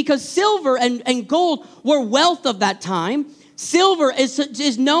 You see, because silver and gold were wealth of that time, silver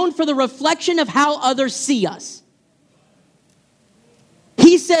is known for the reflection of how others see us.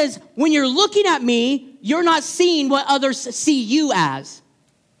 He says, when you're looking at me, you're not seeing what others see you as.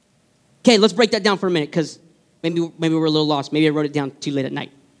 Okay, let's break that down for a minute because maybe we're a little lost. Maybe I wrote it down too late at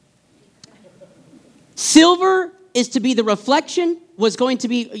night. Silver is to be the reflection, was going to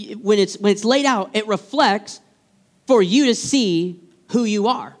be, when it's laid out, it reflects for you to see who you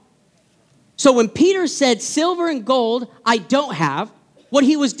are. So when Peter said, silver and gold I don't have, what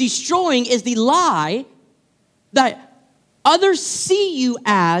he was destroying is the lie that others see you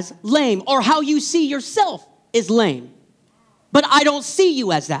as lame, or how you see yourself is lame. But I don't see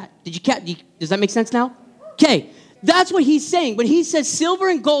you as that. Does that make sense now? Okay. That's what he's saying. When he says, silver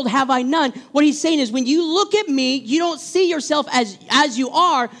and gold have I none, what he's saying is when you look at me, you don't see yourself as you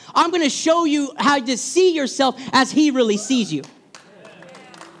are. I'm going to show you how to see yourself as he really sees you.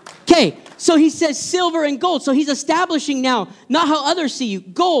 Okay, so he says silver and gold. So he's establishing now, not how others see you.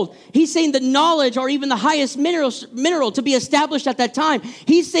 Gold, he's saying the knowledge or even the highest mineral to be established at that time.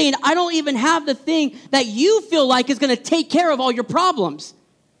 He's saying, I don't even have the thing that you feel like is going to take care of all your problems.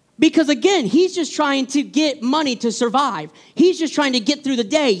 Because again, he's just trying to get money to survive. He's just trying to get through the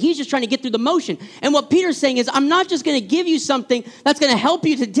day. He's just trying to get through the motion. And what Peter's saying is, I'm not just going to give you something that's going to help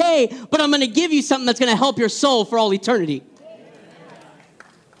you today, but I'm going to give you something that's going to help your soul for all eternity.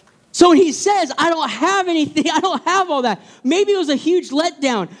 So when he says, I don't have anything, I don't have all that, maybe it was a huge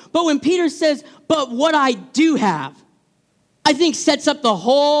letdown. But when Peter says, but what I do have, I think sets up the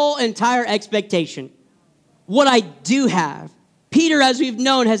whole entire expectation. What I do have. Peter, as we've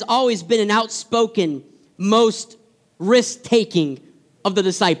known, has always been an outspoken, most risk-taking of the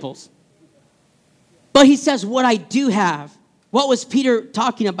disciples. But he says, what I do have. What was Peter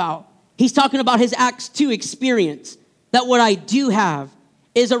talking about? He's talking about his Acts 2 experience. That what I do have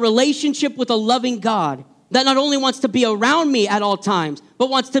is a relationship with a loving God that not only wants to be around me at all times, but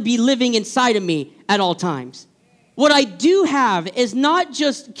wants to be living inside of me at all times. What I do have is not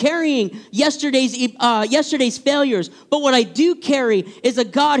just carrying yesterday's failures, but what I do carry is a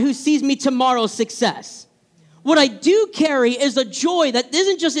God who sees me tomorrow's success. What I do carry is a joy that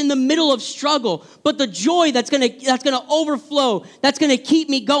isn't just in the middle of struggle, but the joy that's gonna overflow, that's gonna keep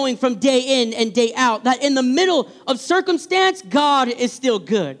me going from day in and day out. That in the middle of circumstance, God is still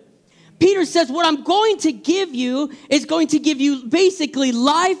good. Peter says, what I'm going to give you is going to give you basically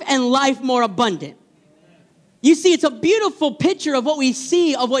life and life more abundant. You see, it's a beautiful picture of what we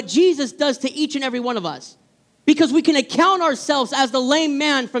see of what Jesus does to each and every one of us. Because we can account ourselves as the lame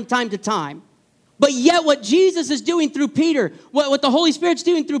man from time to time. But yet what Jesus is doing through Peter, what the Holy Spirit's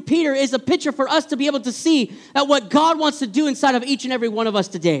doing through Peter is a picture for us to be able to see that what God wants to do inside of each and every one of us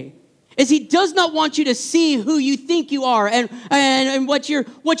today is he does not want you to see who you think you are and what you're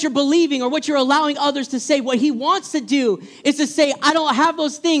believing or what you're allowing others to say. What he wants to do is to say, I don't have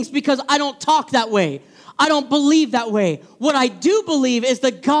those things because I don't talk that way. I don't believe that way. What I do believe is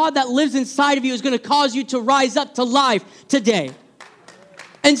the God that lives inside of you is going to cause you to rise up to life today.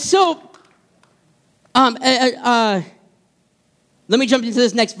 And so, let me jump into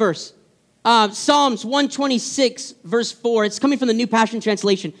this next verse. Psalms 126, verse 4. It's coming from the New Passion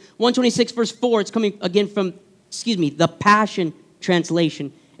Translation. 126, verse 4. It's coming again from, the Passion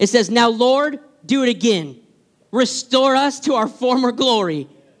Translation. It says, now, Lord, do it again. Restore us to our former glory.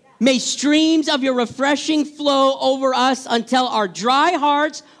 May streams of your refreshing flow over us until our dry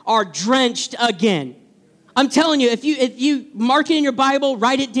hearts are drenched again. I'm telling you, if you mark it in your Bible,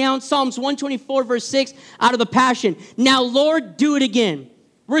 write it down, Psalms 124, verse 6, out of the Passion. Now, Lord, do it again.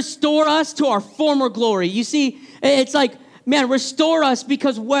 Restore us to our former glory. You see, it's like, man, restore us,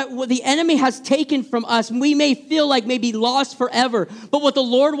 because what the enemy has taken from us, we may feel like maybe lost forever. But what the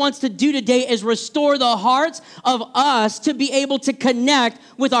Lord wants to do today is restore the hearts of us to be able to connect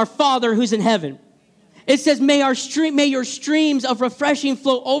with our Father who's in heaven. It says, may your streams of refreshing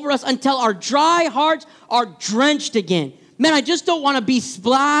flow over us until our dry hearts are drenched again. Man, I just don't want to be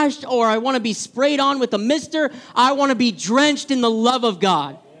splashed or I want to be sprayed on with a mister. I want to be drenched in the love of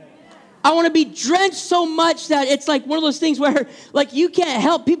God. I want to be drenched so much that it's like one of those things where like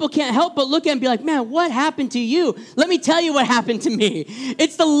people can't help but look at it and be like, man, what happened to you? Let me tell you what happened to me.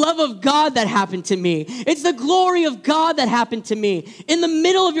 It's the love of God that happened to me. It's the glory of God that happened to me. In the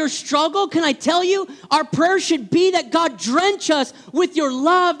middle of your struggle, can I tell you, our prayer should be that God drench us with your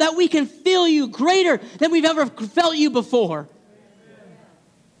love, that we can feel you greater than we've ever felt you before.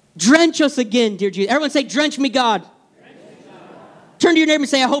 Drench us again, dear Jesus. Everyone say, drench me, God. Turn to your neighbor and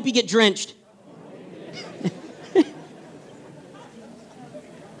say, I hope you get drenched.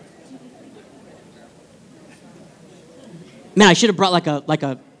 Man, I should have brought like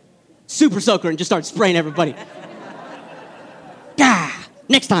a super soaker and just start spraying everybody. Gah!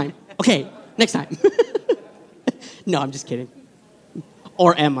 Next time. Okay, next time. No, I'm just kidding.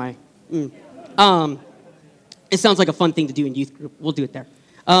 Or am I? It sounds like a fun thing to do in youth group. We'll do it there.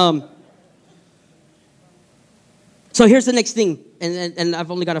 So here's the next thing, and I've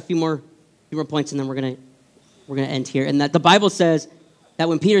only got a few more points, and then we're gonna end here. And that the Bible says that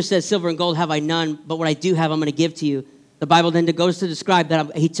when Peter says, "Silver and gold have I none, but what I do have, I'm going to give to you." The Bible then goes to describe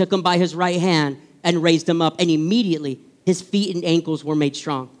that he took him by his right hand and raised him up, and immediately his feet and ankles were made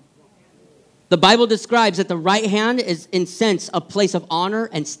strong. The Bible describes that the right hand is, in sense, a place of honor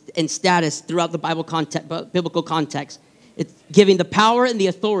and status throughout the biblical context. It's giving the power and the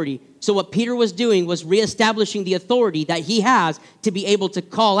authority. So what Peter was doing was reestablishing the authority that he has to be able to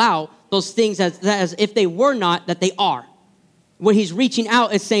call out those things as if they were not, that they are. What he's reaching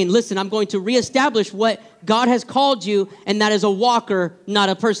out is saying, listen, I'm going to reestablish what God has called you, and that is a walker, not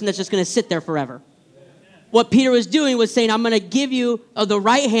a person that's just going to sit there forever. What Peter was doing was saying, I'm going to give you the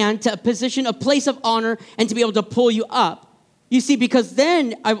right hand to a position, a place of honor, and to be able to pull you up. You see, because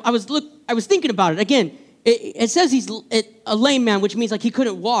then I was thinking about it. Again, it says he's a lame man, which means like he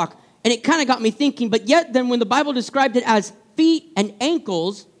couldn't walk. And it kind of got me thinking, but yet then when the Bible described it as feet and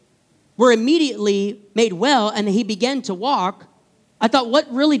ankles were immediately made well and he began to walk, I thought,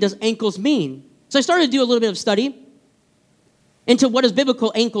 what really does ankles mean? So I started to do a little bit of study into what does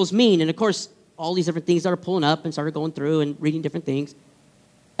biblical ankles mean. And of course, all these different things started pulling up and started going through and reading different things.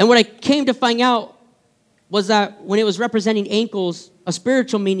 And what I came to find out was that when it was representing ankles, a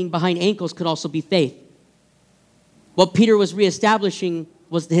spiritual meaning behind ankles could also be faith. What Peter was reestablishing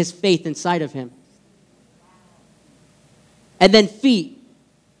was his faith inside of him. And then feet.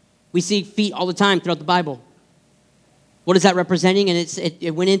 We see feet all the time throughout the Bible. What is that representing? And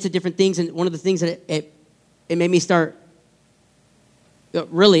it went into different things. And one of the things that it made me start,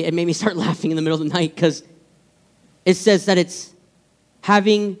 really, it made me start laughing in the middle of the night, because it says that it's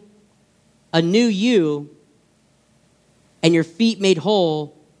having a new you and your feet made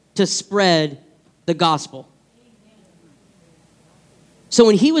whole to spread the gospel. So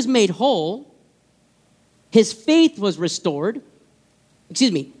when he was made whole, his faith was restored.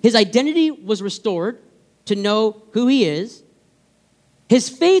 His identity was restored to know who he is. His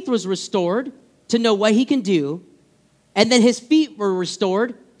faith was restored to know what he can do. And then his feet were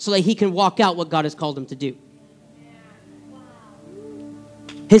restored so that he can walk out what God has called him to do.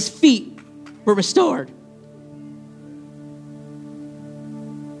 His feet were restored.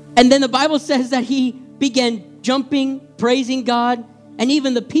 And then the Bible says that he began jumping, praising God, and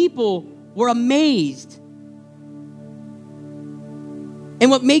even the people were amazed. And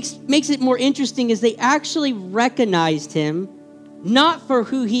what makes it more interesting is they actually recognized him, not for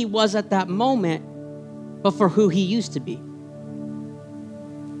who he was at that moment, but for who he used to be.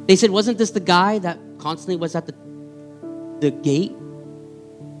 They said, wasn't this the guy that constantly was at the gate? You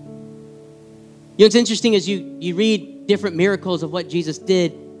know, what's interesting is you read different miracles of what Jesus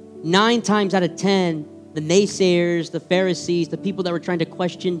did. 9 times out of 10, the naysayers, the Pharisees, the people that were trying to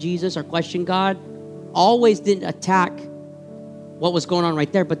question Jesus or question God, always didn't attack what was going on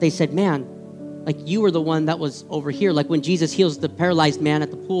right there, but they said, man, like you were the one that was over here. Like when Jesus heals the paralyzed man at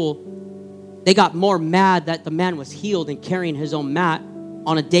the pool, they got more mad that the man was healed and carrying his own mat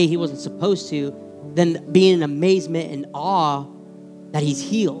on a day he wasn't supposed to than being in amazement and awe that he's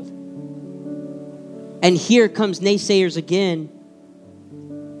healed. And here comes naysayers again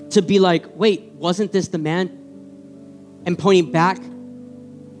to be like, wait, wasn't this the man? And pointing back.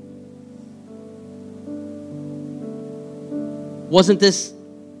 Wasn't this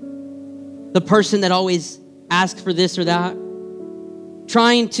the person that always asked for this or that?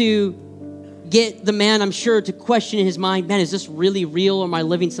 Trying to get the man, I'm sure, to question in his mind, man, is this really real, or am I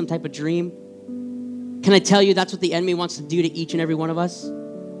living some type of dream? Can I tell you that's what the enemy wants to do to each and every one of us?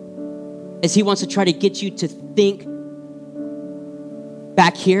 Is he wants to try to get you to think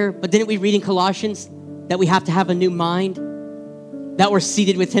back here. But didn't we read in Colossians that we have to have a new mind, that we're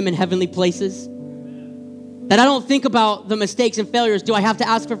seated with him in heavenly places? That I don't think about the mistakes and failures. Do I have to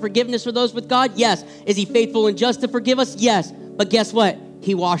ask for forgiveness for those with God? Yes. Is he faithful and just to forgive us? Yes. But guess what?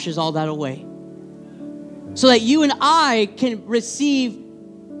 He washes all that away. So that you and I can receive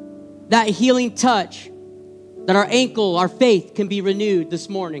that healing touch, that our ankle, our faith can be renewed this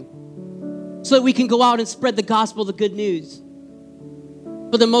morning. So that we can go out and spread the gospel, the good news.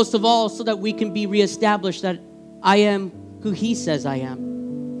 But then most of all, so that we can be reestablished that I am who he says I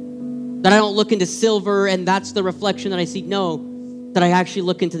am. That I don't look into silver and that's the reflection that I see. No, that I actually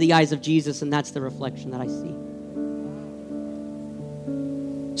look into the eyes of Jesus and that's the reflection that I see.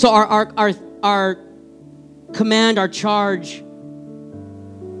 So our command, our charge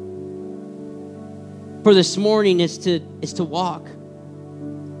for this morning is to walk.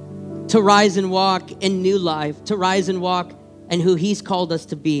 To rise and walk in new life. To rise and walk in who he's called us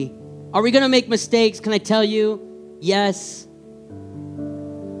to be. Are we going to make mistakes? Can I tell you? Yes.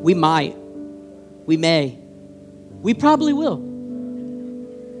 We might. We may. We probably will.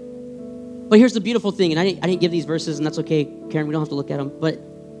 But here's the beautiful thing, and I didn't give these verses, and that's okay, Karen, we don't have to look at them. But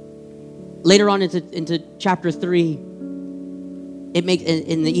later on into chapter 3, it makes,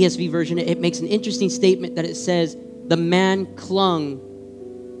 in the ESV version, it makes an interesting statement that it says, the man clung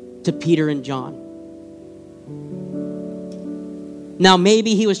to Peter and John. Now,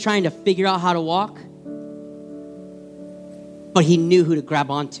 maybe he was trying to figure out how to walk, but he knew who to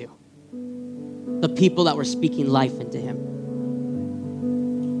grab onto. The people that were speaking life into him.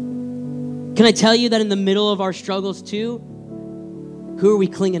 Can I tell you that in the middle of our struggles too, who are we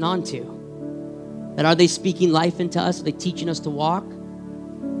clinging on to? That are they speaking life into us? Are they teaching us to walk?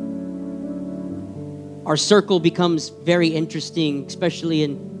 Our circle becomes very interesting, especially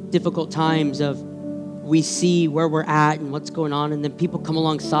in difficult times of we see where we're at and what's going on, and then people come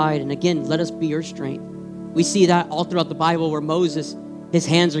alongside, and again, let us be your strength. We see that all throughout the Bible where Moses, his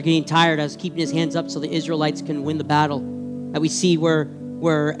hands are getting tired as keeping his hands up so the Israelites can win the battle. And we see where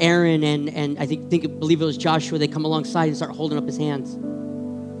Aaron and I believe it was Joshua, they come alongside and start holding up his hands.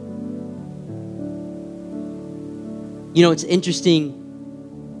 You know, it's interesting.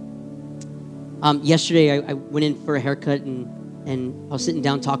 Yesterday I went in for a haircut and I was sitting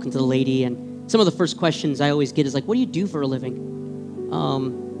down talking to the lady, and some of the first questions I always get is like, what do you do for a living?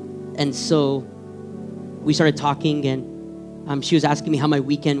 And so we started talking, and she was asking me how my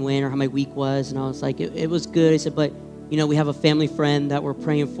weekend went or how my week was, and I was like, it was good. I said, but you know, we have a family friend that we're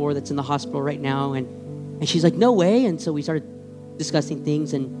praying for that's in the hospital right now, and she's like, no way. And so we started discussing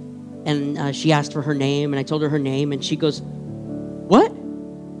things, and she asked for her name, and I told her name, and she goes, what?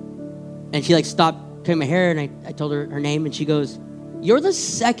 And she like stopped cutting my hair, and I told her name, and she goes, you're the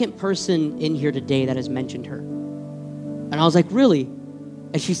second person in here today that has mentioned her. And I was like, really?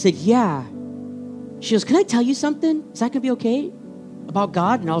 And she said, yeah. She goes, can I tell you something? Is that going to be okay about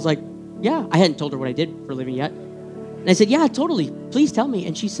God? And I was like, yeah. I hadn't told her what I did for a living yet. And I said, yeah, totally. Please tell me.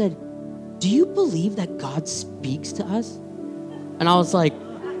 And she said, do you believe that God speaks to us? And I was like,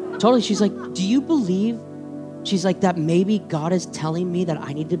 totally. She's like, do you believe? She's like, that maybe God is telling me that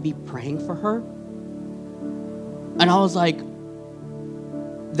I need to be praying for her? And I was like,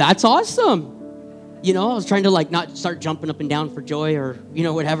 that's awesome. You know, I was trying to like not start jumping up and down for joy or, you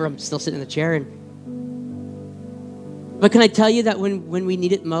know, whatever. I'm still sitting in the chair. But can I tell you that when we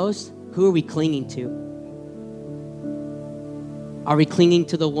need it most, who are we clinging to? Are we clinging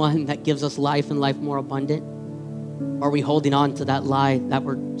to the one that gives us life and life more abundant? Or are we holding on to that lie that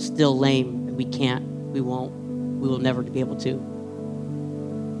we're still lame and we can't, we won't, we will never be able to?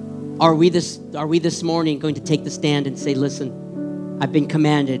 Are we this morning going to take the stand and say, listen, I've been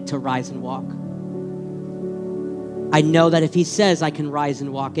commanded to rise and walk. I know that if he says I can rise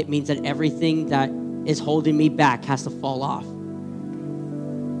and walk, it means that everything that is holding me back has to fall off.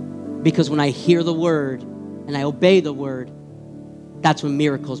 Because when I hear the word and I obey the word, that's when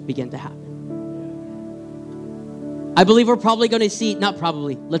miracles begin to happen. I believe we're probably going to see, not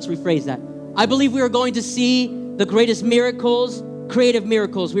probably, let's rephrase that. I believe we are going to see the greatest miracles, creative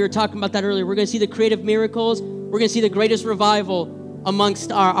miracles. We were talking about that earlier. We're going to see the creative miracles. We're going to see the greatest revival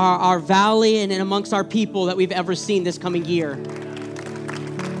amongst our valley and amongst our people that we've ever seen this coming year.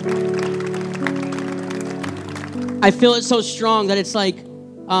 I feel it so strong that it's like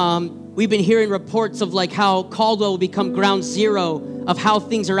we've been hearing reports of like how Caldwell will become ground zero of how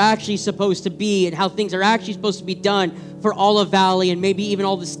things are actually supposed to be and how things are actually supposed to be done for all of Valley and maybe even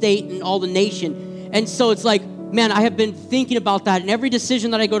all the state and all the nation. And so it's like, man, I have been thinking about that, and every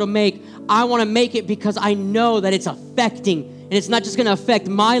decision that I go to make, I want to make it because I know that it's affecting. And it's not just going to affect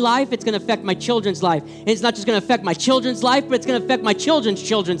my life, it's going to affect my children's life. And it's not just going to affect my children's life, but it's going to affect my children's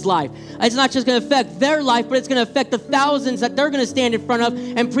children's life. It's not just going to affect their life, but it's going to affect the thousands that they're going to stand in front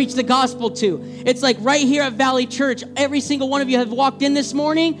of and preach the gospel to. It's like right here at Valley Church, every single one of you have walked in this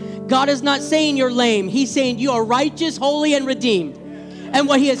morning. God is not saying you're lame. He's saying you are righteous, holy, and redeemed. And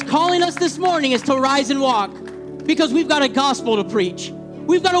what he is calling us this morning is to rise and walk, because we've got a gospel to preach.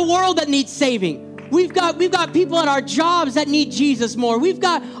 We've got a world that needs saving. We've got people at our jobs that need Jesus more. We've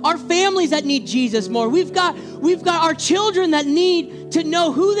got our families that need Jesus more. We've got our children that need to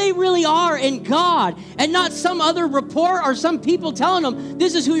know who they really are in God, and not some other report or some people telling them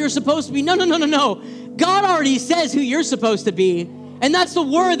this is who you're supposed to be. No. God already says who you're supposed to be, and that's the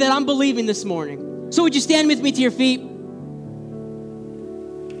word that I'm believing this morning. So would you stand with me to your feet?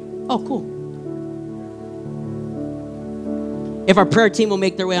 Oh, cool. If our prayer team will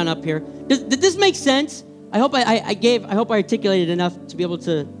make their way on up here. Did this make sense? I hope I articulated enough to be able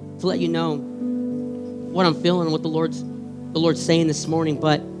to let you know what I'm feeling and what the Lord's saying this morning.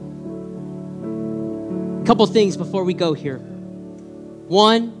 But a couple things before we go here.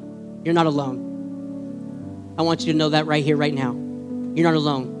 One, you're not alone. I want you to know that right here, right now. You're not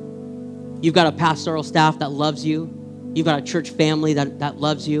alone. You've got a pastoral staff that loves you. You've got a church family that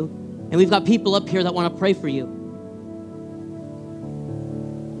loves you. And we've got people up here that want to pray for you.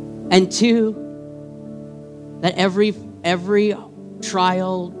 And two, that every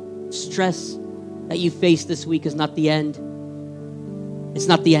trial, stress that you face this week is not the end. It's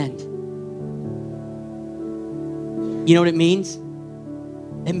not the end. You know what it means?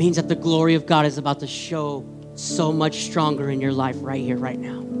 It means that the glory of God is about to show so much stronger in your life right here, right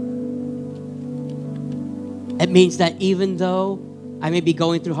now. It means that even though I may be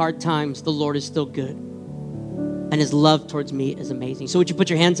going through hard times, the Lord is still good. And his love towards me is amazing. So would you put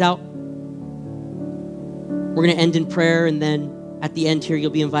your hands out? We're going to end in prayer, and then at the end here,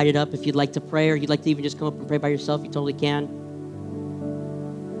 you'll be invited up if you'd like to pray, or you'd like to even just come up and pray by yourself. You totally can.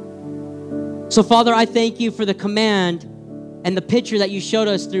 So, Father, I thank you for the command and the picture that you showed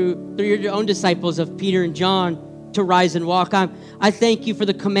us through your own disciples of Peter and John to rise and walk. I thank you for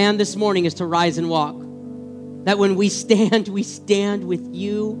the command this morning is to rise and walk. That when we stand with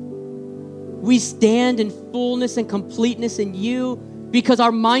you. We stand in fullness and completeness in you, because our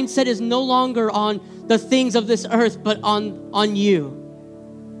mindset is no longer on the things of this earth, but on you.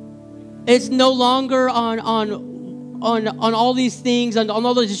 It's no longer on all these things, on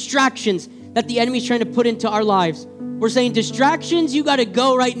all the distractions that the enemy's trying to put into our lives. We're saying, distractions, you got to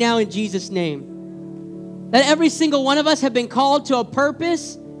go right now in Jesus' name. That every single one of us have been called to a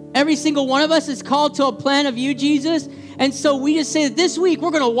purpose. Every single one of us is called to a plan of you, Jesus. And so we just say that this week,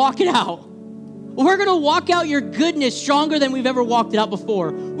 we're going to walk it out. We're going to walk out your goodness stronger than we've ever walked it out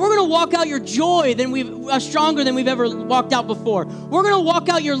before. We're going to walk out your joy stronger than we've ever walked out before. We're going to walk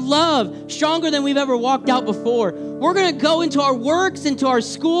out your love stronger than we've ever walked out before. We're going to go into our works, into our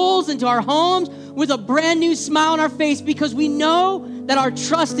schools, into our homes with a brand new smile on our face, because we know that our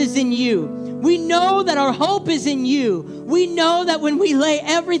trust is in you. We know that our hope is in you. We know that when we lay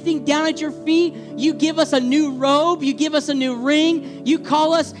everything down at your feet, you give us a new robe, you give us a new ring, you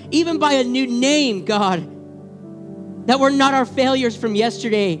call us even by a new name, God. That we're not our failures from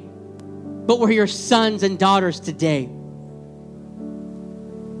yesterday, but we're your sons and daughters today.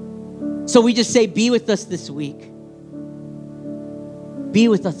 So we just say, be with us this week. Be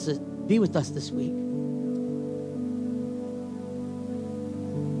with us this week.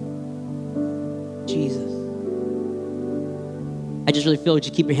 Jesus. I just really feel, would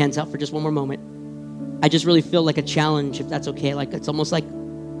you keep your hands out for just one more moment? I just really feel like a challenge, if that's okay. Like it's almost like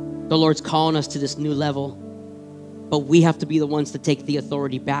the Lord's calling us to this new level, but we have to be the ones to take the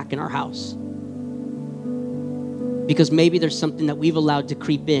authority back in our house. Because maybe there's something that we've allowed to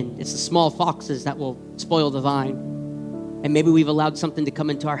creep in. It's the small foxes that will spoil the vine. And maybe we've allowed something to come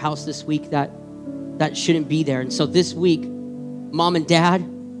into our house this week that shouldn't be there. And so this week, mom and dad,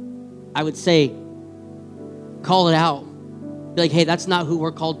 I would say, call it out. Be like, hey, that's not who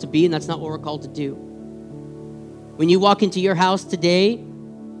we're called to be, and that's not what we're called to do. When you walk into your house today,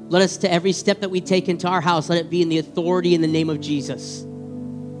 Let us, to every step that we take into our house, let it be in the authority in the name of Jesus.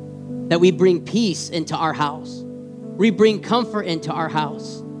 That we bring peace into our house. We bring comfort into our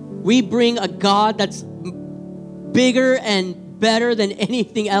house. We bring a God that's bigger and better than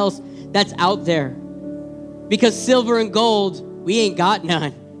anything else that's out there. Because silver and gold, we ain't got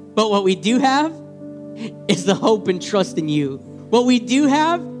none. But what we do have is the hope and trust in you. What we do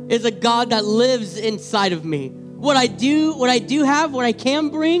have is a God that lives inside of me. What I do have, what I can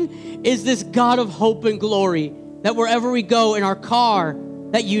bring is this God of hope and glory, that wherever we go in our car,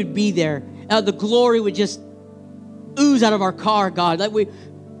 that you'd be there. The glory would just ooze out of our car, God. Like we'd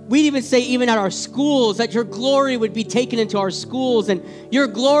even say even at our schools, that your glory would be taken into our schools, and your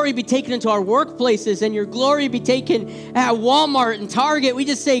glory be taken into our workplaces, and your glory be taken at Walmart and Target. We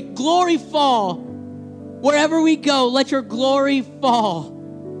just say, glory fall. Wherever we go, let your glory fall.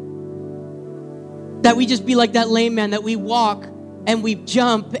 That we just be like that lame man, that we walk and we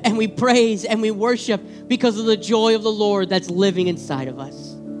jump and we praise and we worship because of the joy of the Lord that's living inside of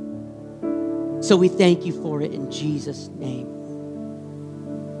us. So we thank you for it in Jesus' name.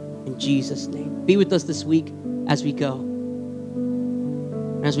 In Jesus' name. Be with us this week as we go.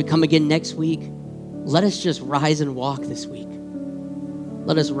 And as we come again next week, let us just rise and walk this week.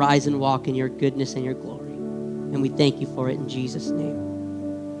 Let us rise and walk in your goodness and your glory. And we thank you for it in Jesus' name.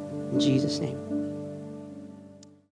 In Jesus' name.